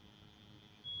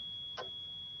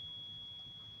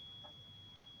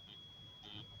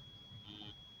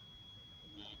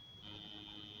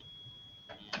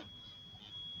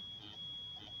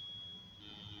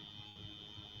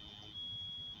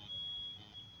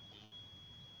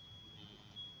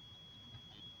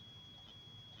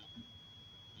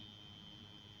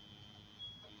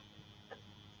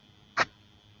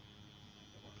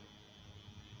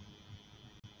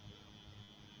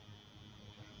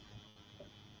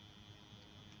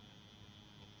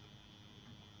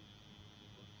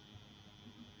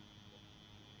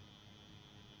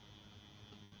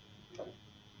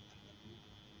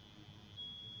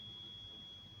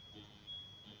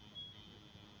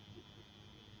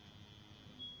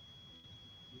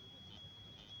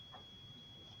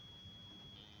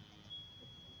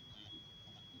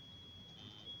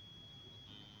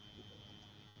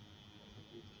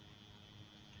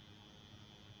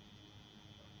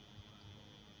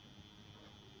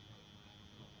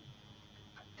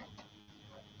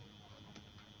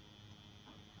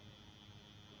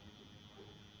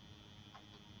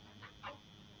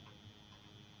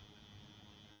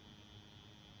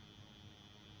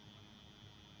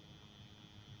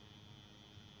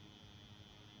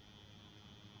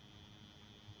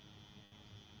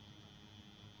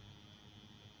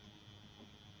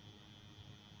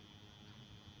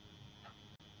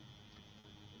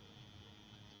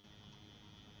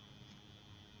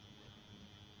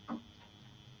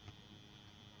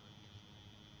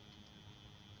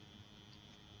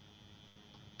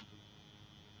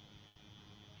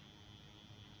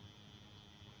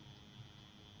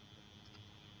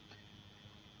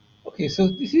 Okay, so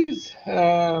this is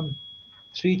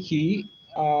tricky.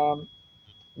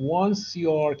 Once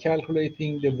you are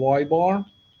calculating the y bar,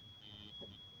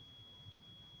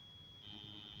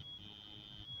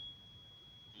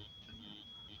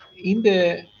 in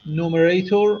the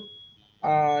numerator,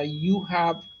 you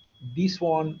have this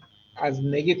one as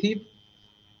negative,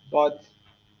 but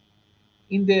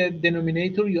in the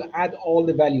denominator, you add all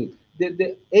the values.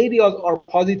 The areas are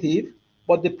positive,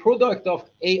 but the product of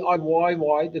AI,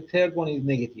 YY, the third one is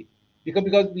negative.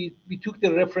 Because we took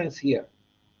the reference here.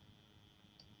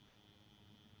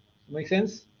 Make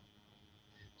sense?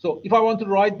 So if I want to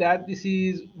write that, this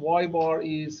is Y bar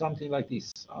is something like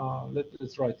this.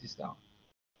 Let's write this down.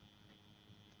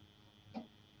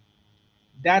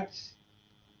 That's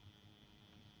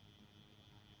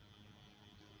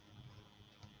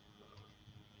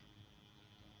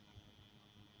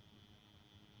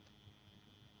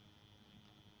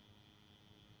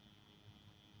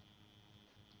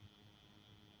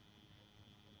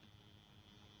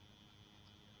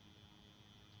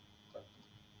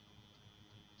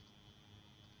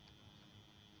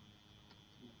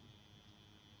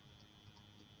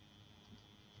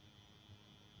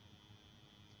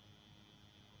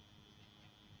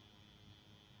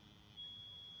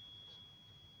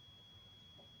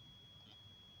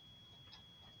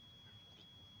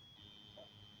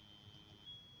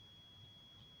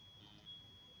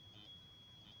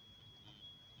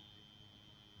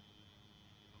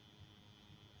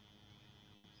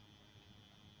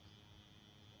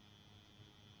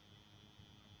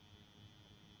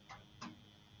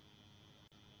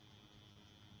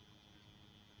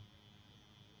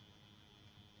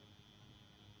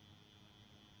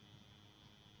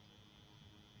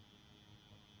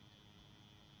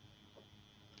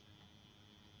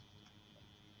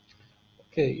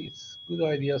okay. It's good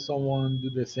idea someone do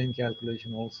the same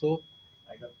calculation also.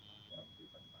 I got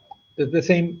The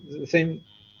same.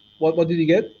 What did you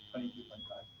get?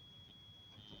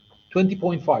 22.5.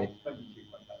 20.5. 23.5.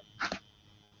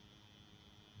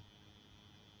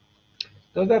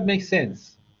 Does that make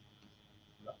sense?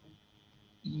 Roughly.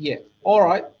 Yeah. All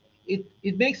right.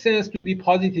 It makes sense to be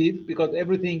positive because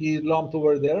everything is lumped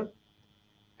over there,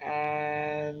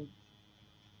 and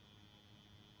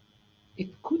it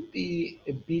could be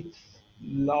a bit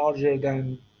larger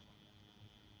than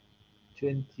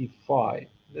 25.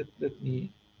 Let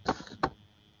me.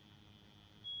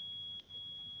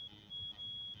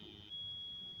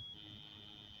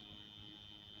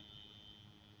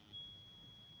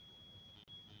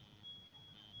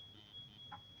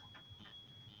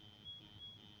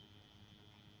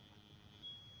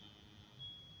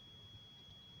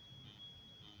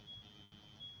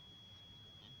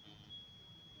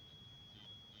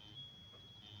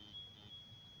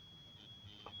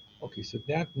 Okay, so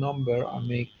that number, I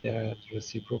make that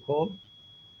reciprocal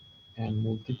and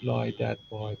multiply that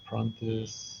by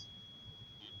parenthesis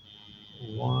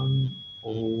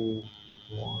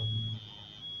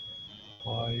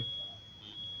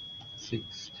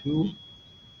 101,562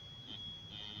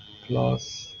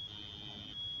 plus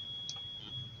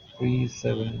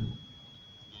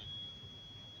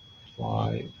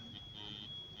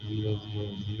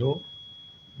 375,000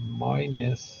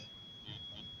 minus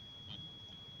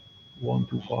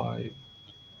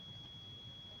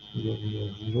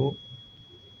 125,000.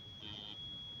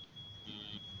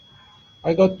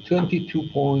 I got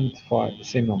 22.5, the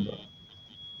same number.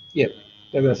 Yeah,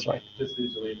 that's right. This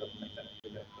usually doesn't make sense to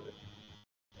get to this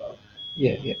above.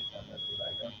 Yeah. And that's what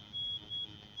I got.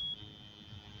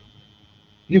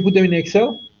 You put them in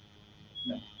Excel?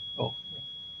 No. Oh.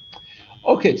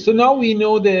 Okay, so now we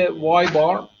know the Y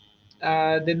bar.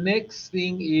 The next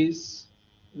thing is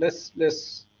let's.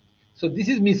 So this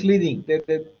is misleading. The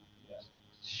Yeah.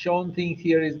 shown thing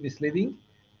here is misleading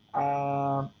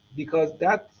because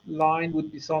that line would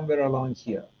be somewhere along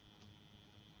here.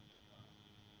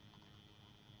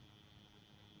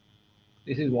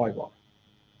 This is Y bar.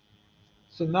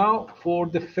 So now for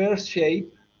the first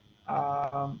shape,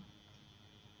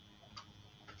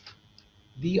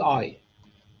 DI.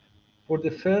 For the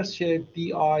first shape,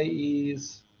 DI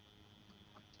is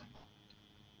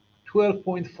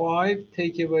 12.5,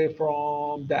 take away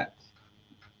from that,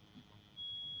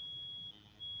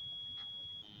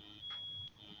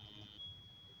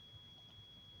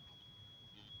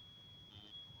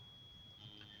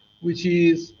 which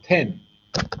is 10.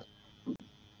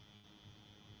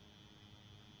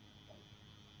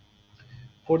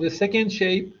 For the second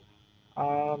shape,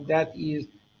 that is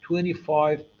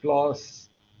 25 plus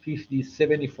 50,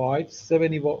 75.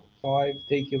 75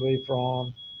 take away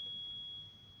from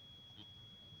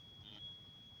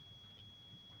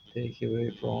take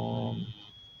away from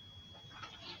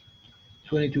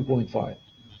 22.5.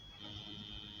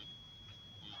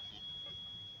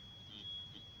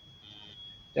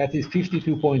 That is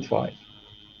 52.5.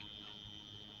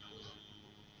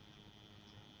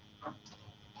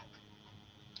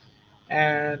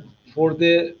 And for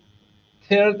the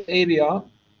third area,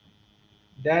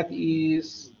 that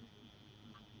is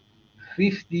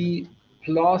 50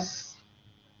 plus,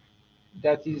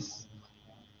 that is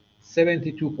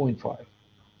 72.5.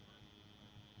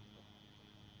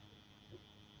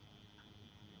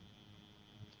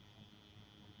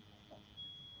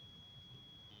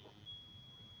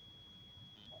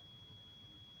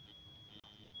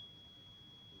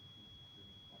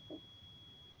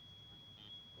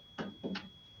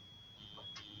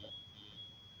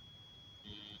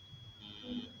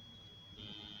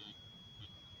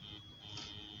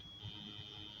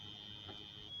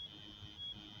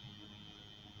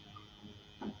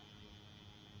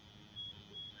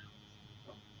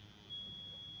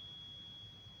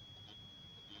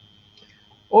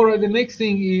 All right, the next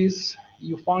thing is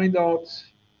you find out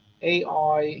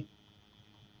AI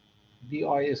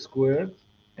bi squared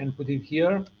and put it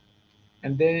here.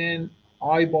 And then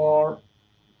I bar,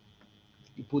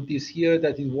 you put this here,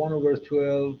 that is 1 over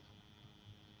 12.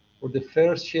 For the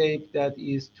first shape, that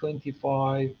is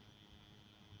 25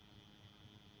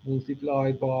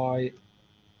 multiplied by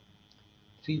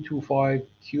 325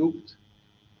 cubed.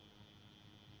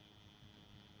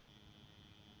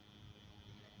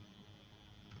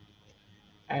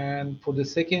 And for the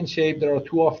second shape, there are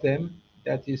two of them.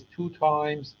 That is 2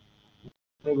 times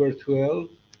 1 over 12.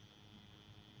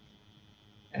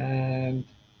 And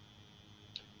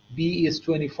B is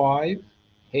 25,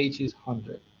 H is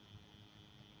 100.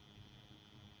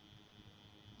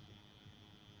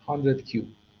 100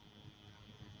 cubed.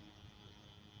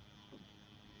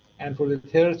 And for the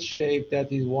third shape,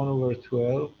 that is 1 over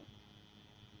 12.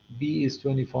 B is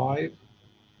 25,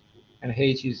 and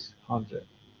H is 100.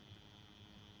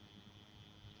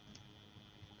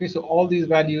 Okay, so all these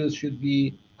values should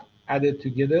be added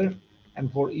together,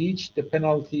 and for each, the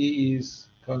penalty is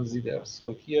considered.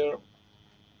 So here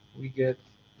we get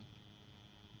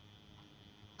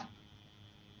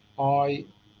I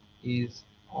is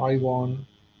I1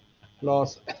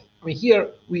 plus, I mean,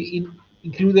 here we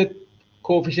included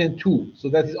coefficient 2, so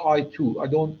that is I2. I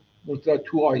don't multiply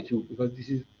 2I2 because this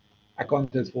is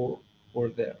accounted for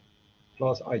there,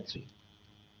 plus I3.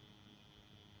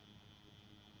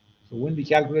 So when we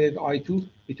calculated I2,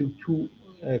 we took two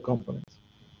components.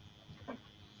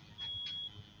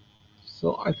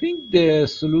 So I think the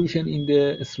solution in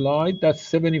the slide, that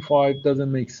 75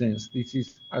 doesn't make sense.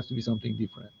 This has to be something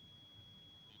different.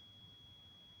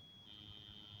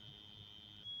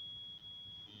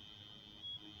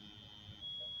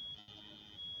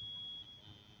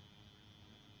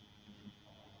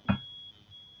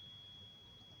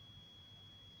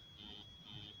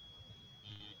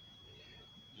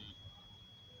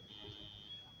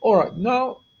 All right,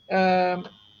 now,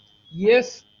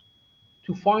 yes,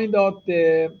 to find out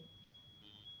the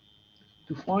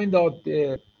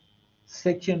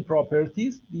section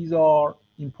properties, these are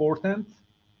important.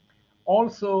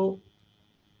 Also,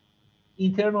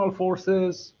 internal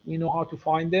forces, we know how to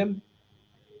find them.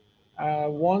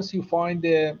 Once you find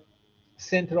the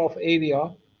center of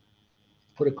area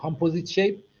for a composite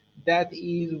shape, that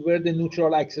is where the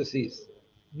neutral axis is.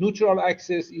 Neutral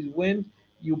axis is when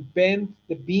you bend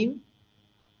the beam.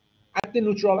 At the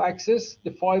neutral axis,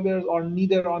 the fibers are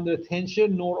neither under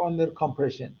tension nor under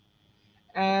compression.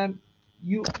 And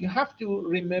you have to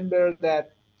remember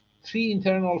that three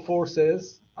internal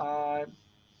forces,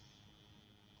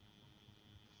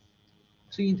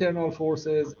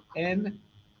 N,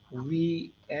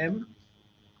 V, M,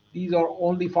 these are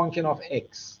only function of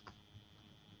X.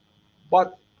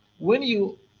 But when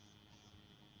you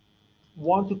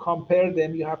want to compare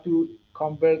them, you have to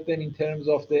convert them in terms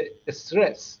of the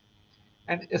stress.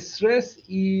 And stress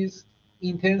is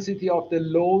intensity of the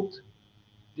load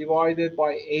divided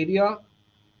by area.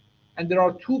 And there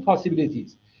are two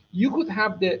possibilities. You could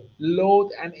have the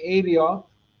load and area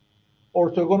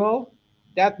orthogonal.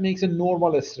 That makes a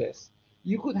normal stress.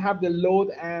 You could have the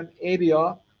load and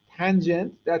area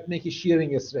tangent. That makes a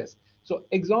shearing stress. So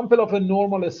example of a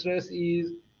normal stress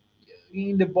is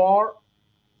in the bar.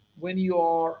 When you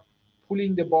are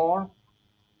pulling the bar,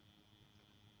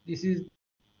 this is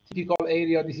typical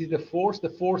area, this is the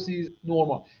force is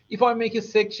normal. If I make a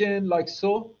section like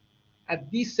so,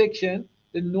 at this section,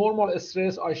 the normal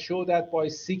stress, I show that by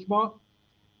sigma,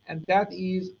 and that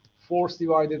is force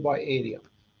divided by area.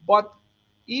 But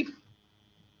if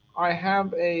I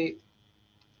have a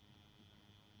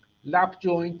lap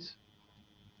joint,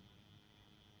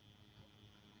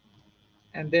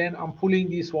 and then I'm pulling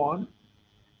this one.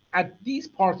 At this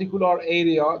particular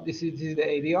area, this is the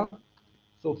area.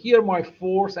 So here my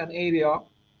force and area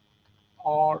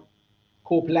are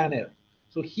coplanar.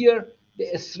 So here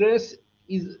the stress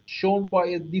is shown by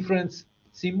a different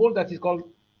symbol that is called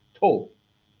tau.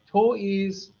 Tau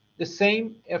is the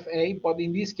same Fa, but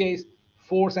in this case,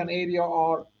 force and area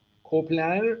are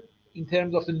coplanar. In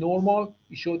terms of the normal,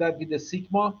 we show that with the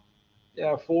sigma,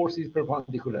 force is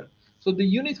perpendicular. So the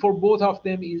unit for both of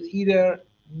them is either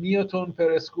Newton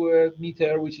per square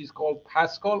meter, which is called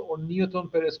Pascal, or Newton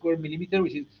per square millimeter,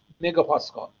 which is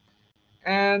megapascal.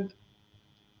 And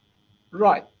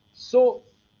right, so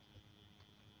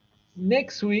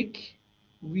next week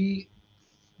we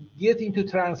get into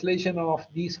translation of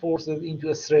these forces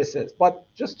into stresses. But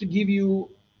just to give you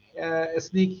a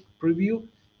sneak preview,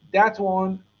 that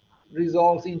one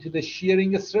results into the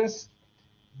shearing stress.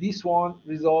 This one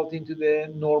results into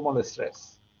the normal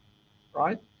stress,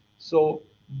 right? So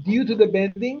due to the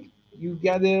bending, you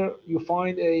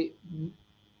find a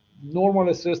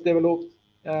normal stress developed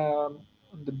on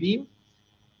the beam.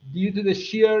 Due to the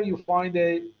shear, you find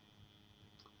a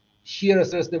shear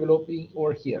stress developing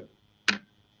over here.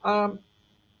 Um,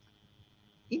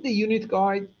 In the unit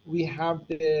guide, we have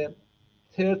the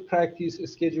third practice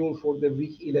scheduled for the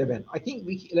week 11. I think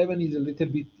week 11 is a little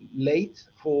bit late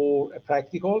for a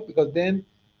practical because then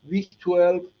week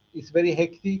 12 is very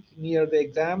hectic near the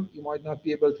exam. You might not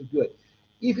be able to do it.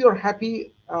 If you're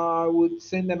happy, I would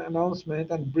send an announcement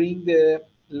and bring the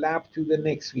lab to the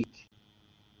next week.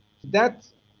 That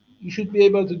you should be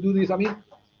able to do this. I mean,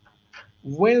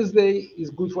 Wednesday is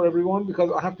good for everyone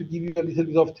because I have to give you a little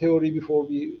bit of theory before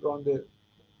we run the.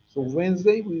 So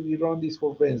Wednesday, we will run this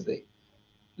for Wednesday.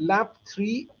 Lab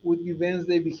 3 would be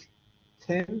Wednesday week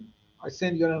 10. I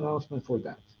send you an announcement for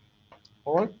that.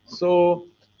 All right. So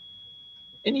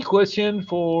any question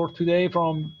for today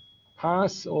from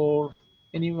PASS or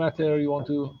any matter you want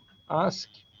to ask?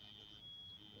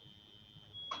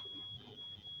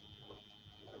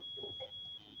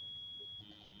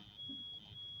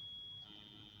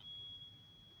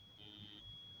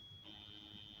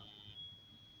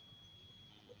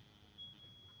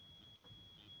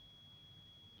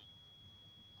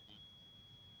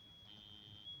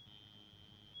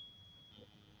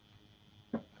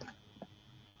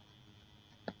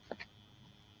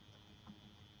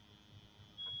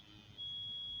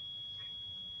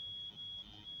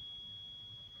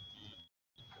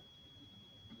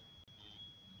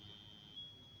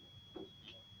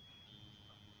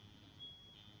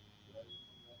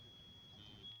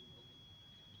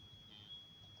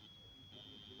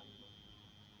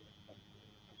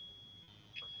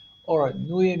 All right.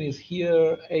 Nguyen is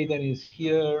here. Aidan is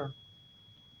here.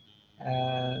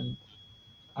 And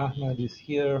Ahmad is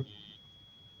here.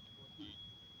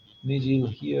 Nijil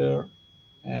here.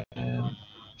 And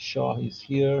Shah is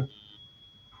here.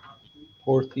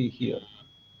 Porty here.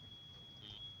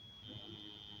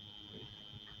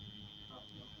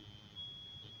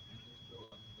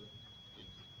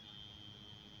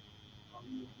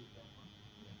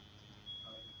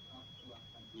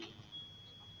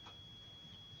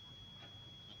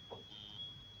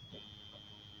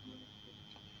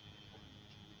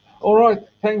 All right.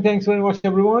 Thanks very much,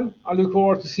 everyone. I look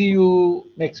forward to see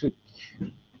you next week.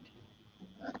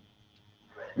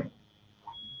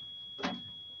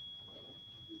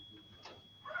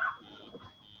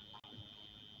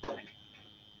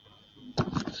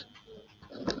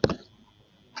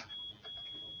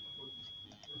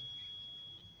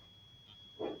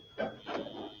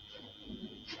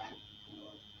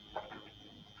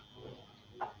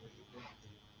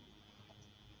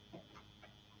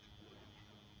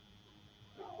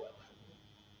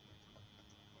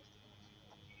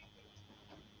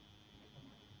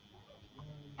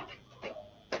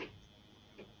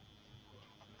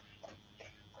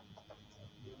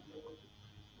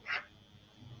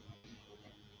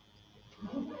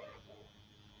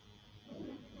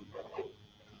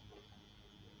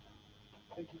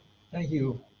 Thank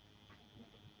you.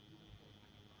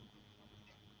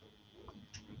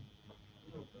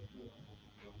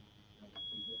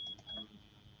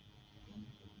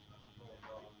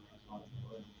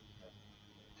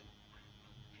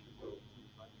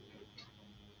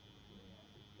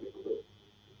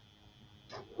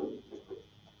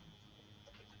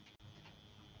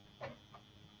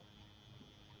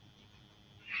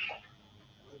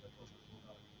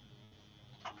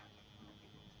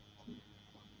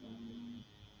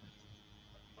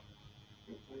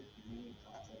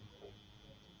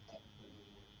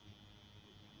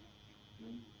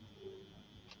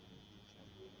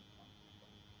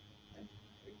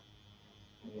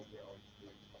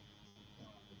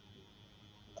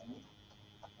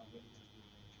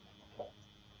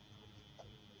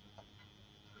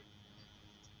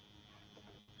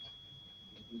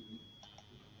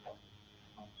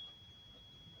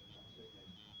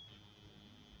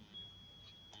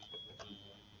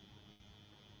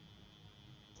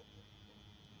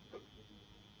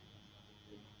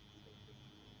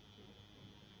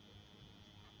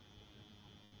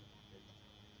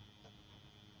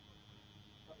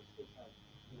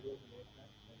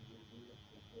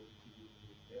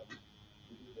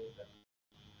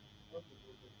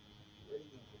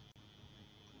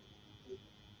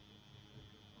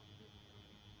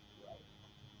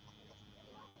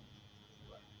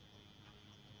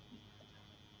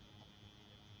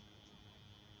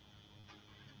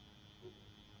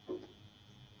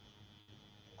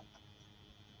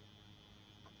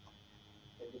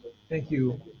 Thank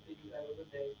you.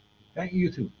 Thank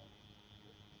you too.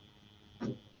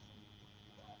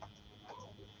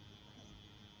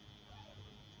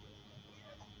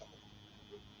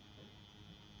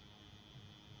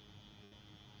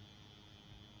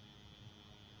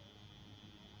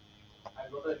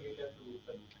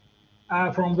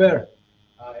 From where?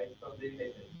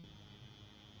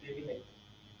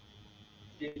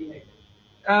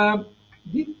 Um,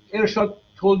 did Ershad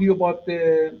told you about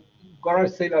the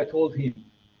garage sale I told him?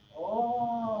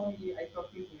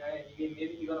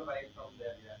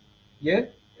 Yeah?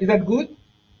 Is that good?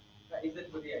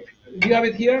 Do you have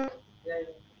it here?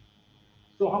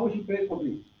 So how much you paid for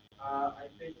this?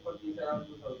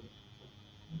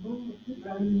 No, it's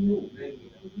brand new.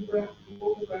 You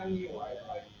go to brand new.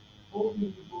 I told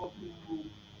you to go to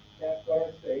that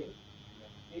garage sale.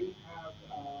 They have,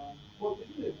 well, this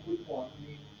is a good one. I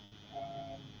mean,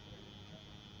 um,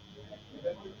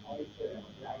 remember I said,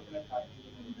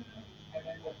 and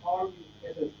then the hard is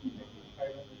SSD,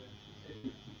 500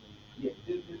 SSD. Yes,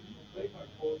 this is the place I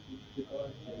told you the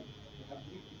garage sale. They have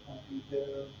new computer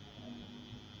and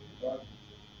got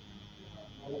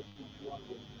almost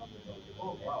 200.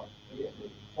 Oh, wow. Yes.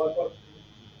 But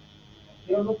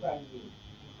they are not brand new.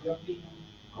 They are being good.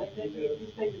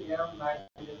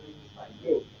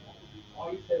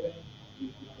 I7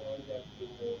 is designed that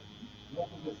for not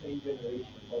from the same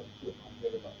generation, but to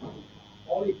comparable.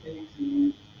 All it takes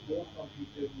is those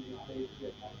computers will replace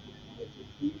their computer in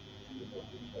SSD and the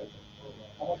working better.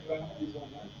 How much RAM is on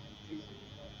that?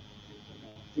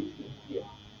 16, yes.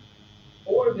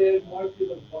 Or there might be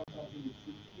the one something with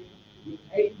 16, with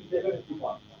 8 is 11 to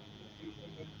 1. 16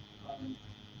 is, I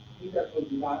think that was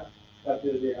the last that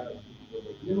they are.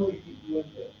 You know, if you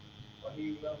went there.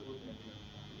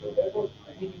 So therefore, I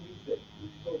think it means that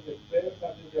so the better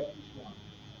Saturday of each one.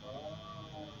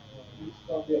 Each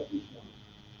Sunday of each one.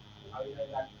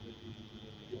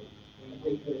 And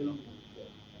take the reading.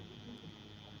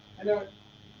 And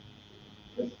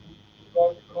just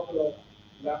got a couple of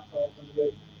laptops and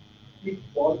like keep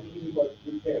bulky but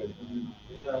repaired.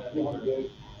 200,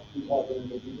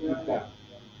 2000, like that.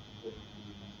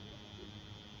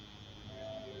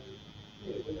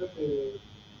 Yeah, so that's a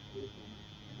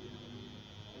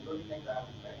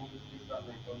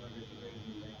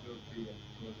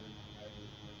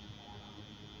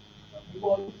you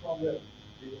bought it from the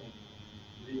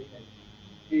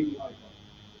KB icon.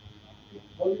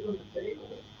 Was it on the sale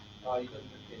or?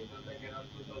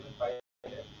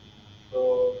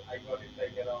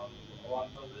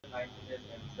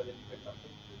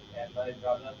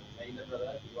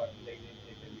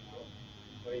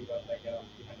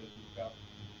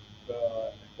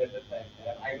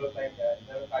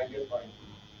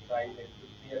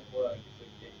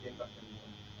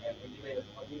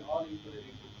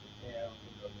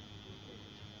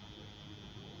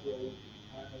 So it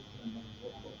has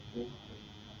what was both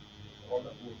all of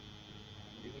it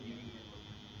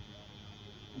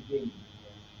again.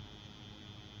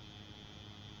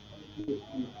 PhD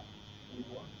is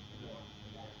one.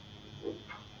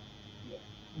 Yeah.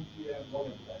 PhD and one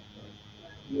of that.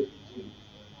 PhD.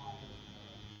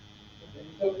 Then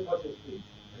you tell me touch screen.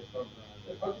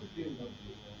 The touch screen is not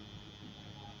good.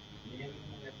 Yeah.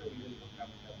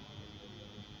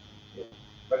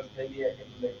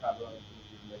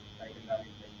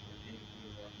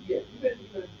 Yeah,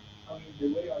 even I mean the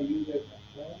way I use it at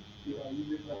home is I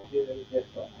use it like a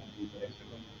desktop computer.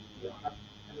 Yeah,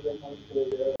 and then monitor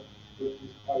there, which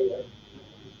is higher,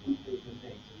 is good for the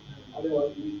name.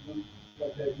 Otherwise, it is good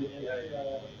that the you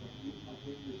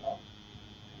bring this up,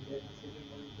 and then the second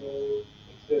monitor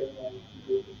external to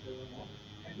go external.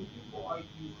 And if you buy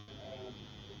these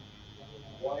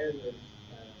wireless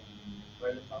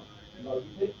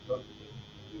logitech,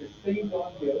 the same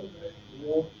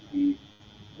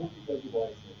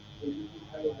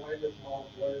wireless mouse,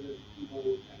 wireless keyboard,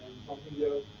 and something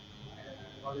else.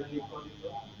 Already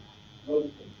configured.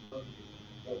 Logitech,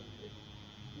 Logitech.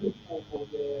 Look for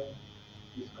the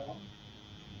discount.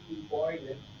 You buy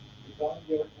them. The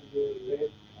dongle and the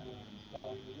red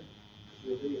dongle,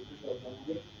 the very official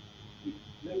dongle. It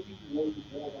lets you work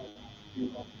with more than few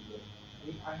computers. I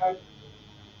mean, I have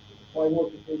my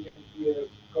workstation here,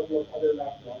 a couple of other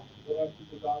laptops. When I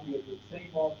put the dongle, the same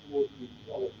mouse works with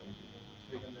all of them.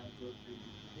 Second and third,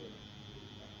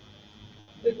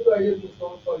 it's a good idea to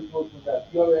install SolidWorks for that.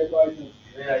 You have a license.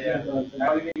 Yeah. I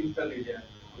already installed it, yeah.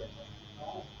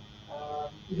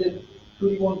 Is it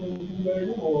 3.2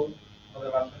 version or? No,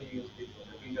 the version you use before,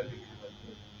 the Windows 60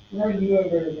 version. We have newer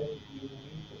version if you need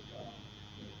it.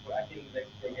 But I think that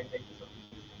they can take this up to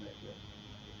system.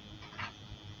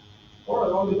 All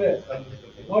right, all the best.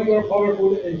 Now you're a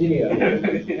powerful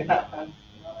engineer.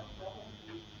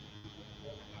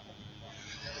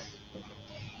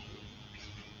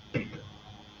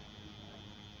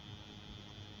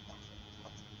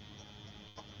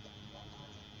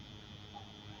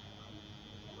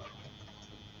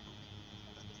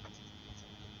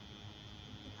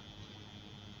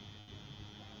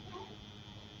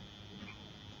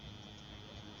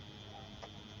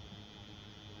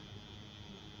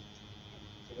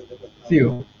 See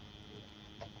you.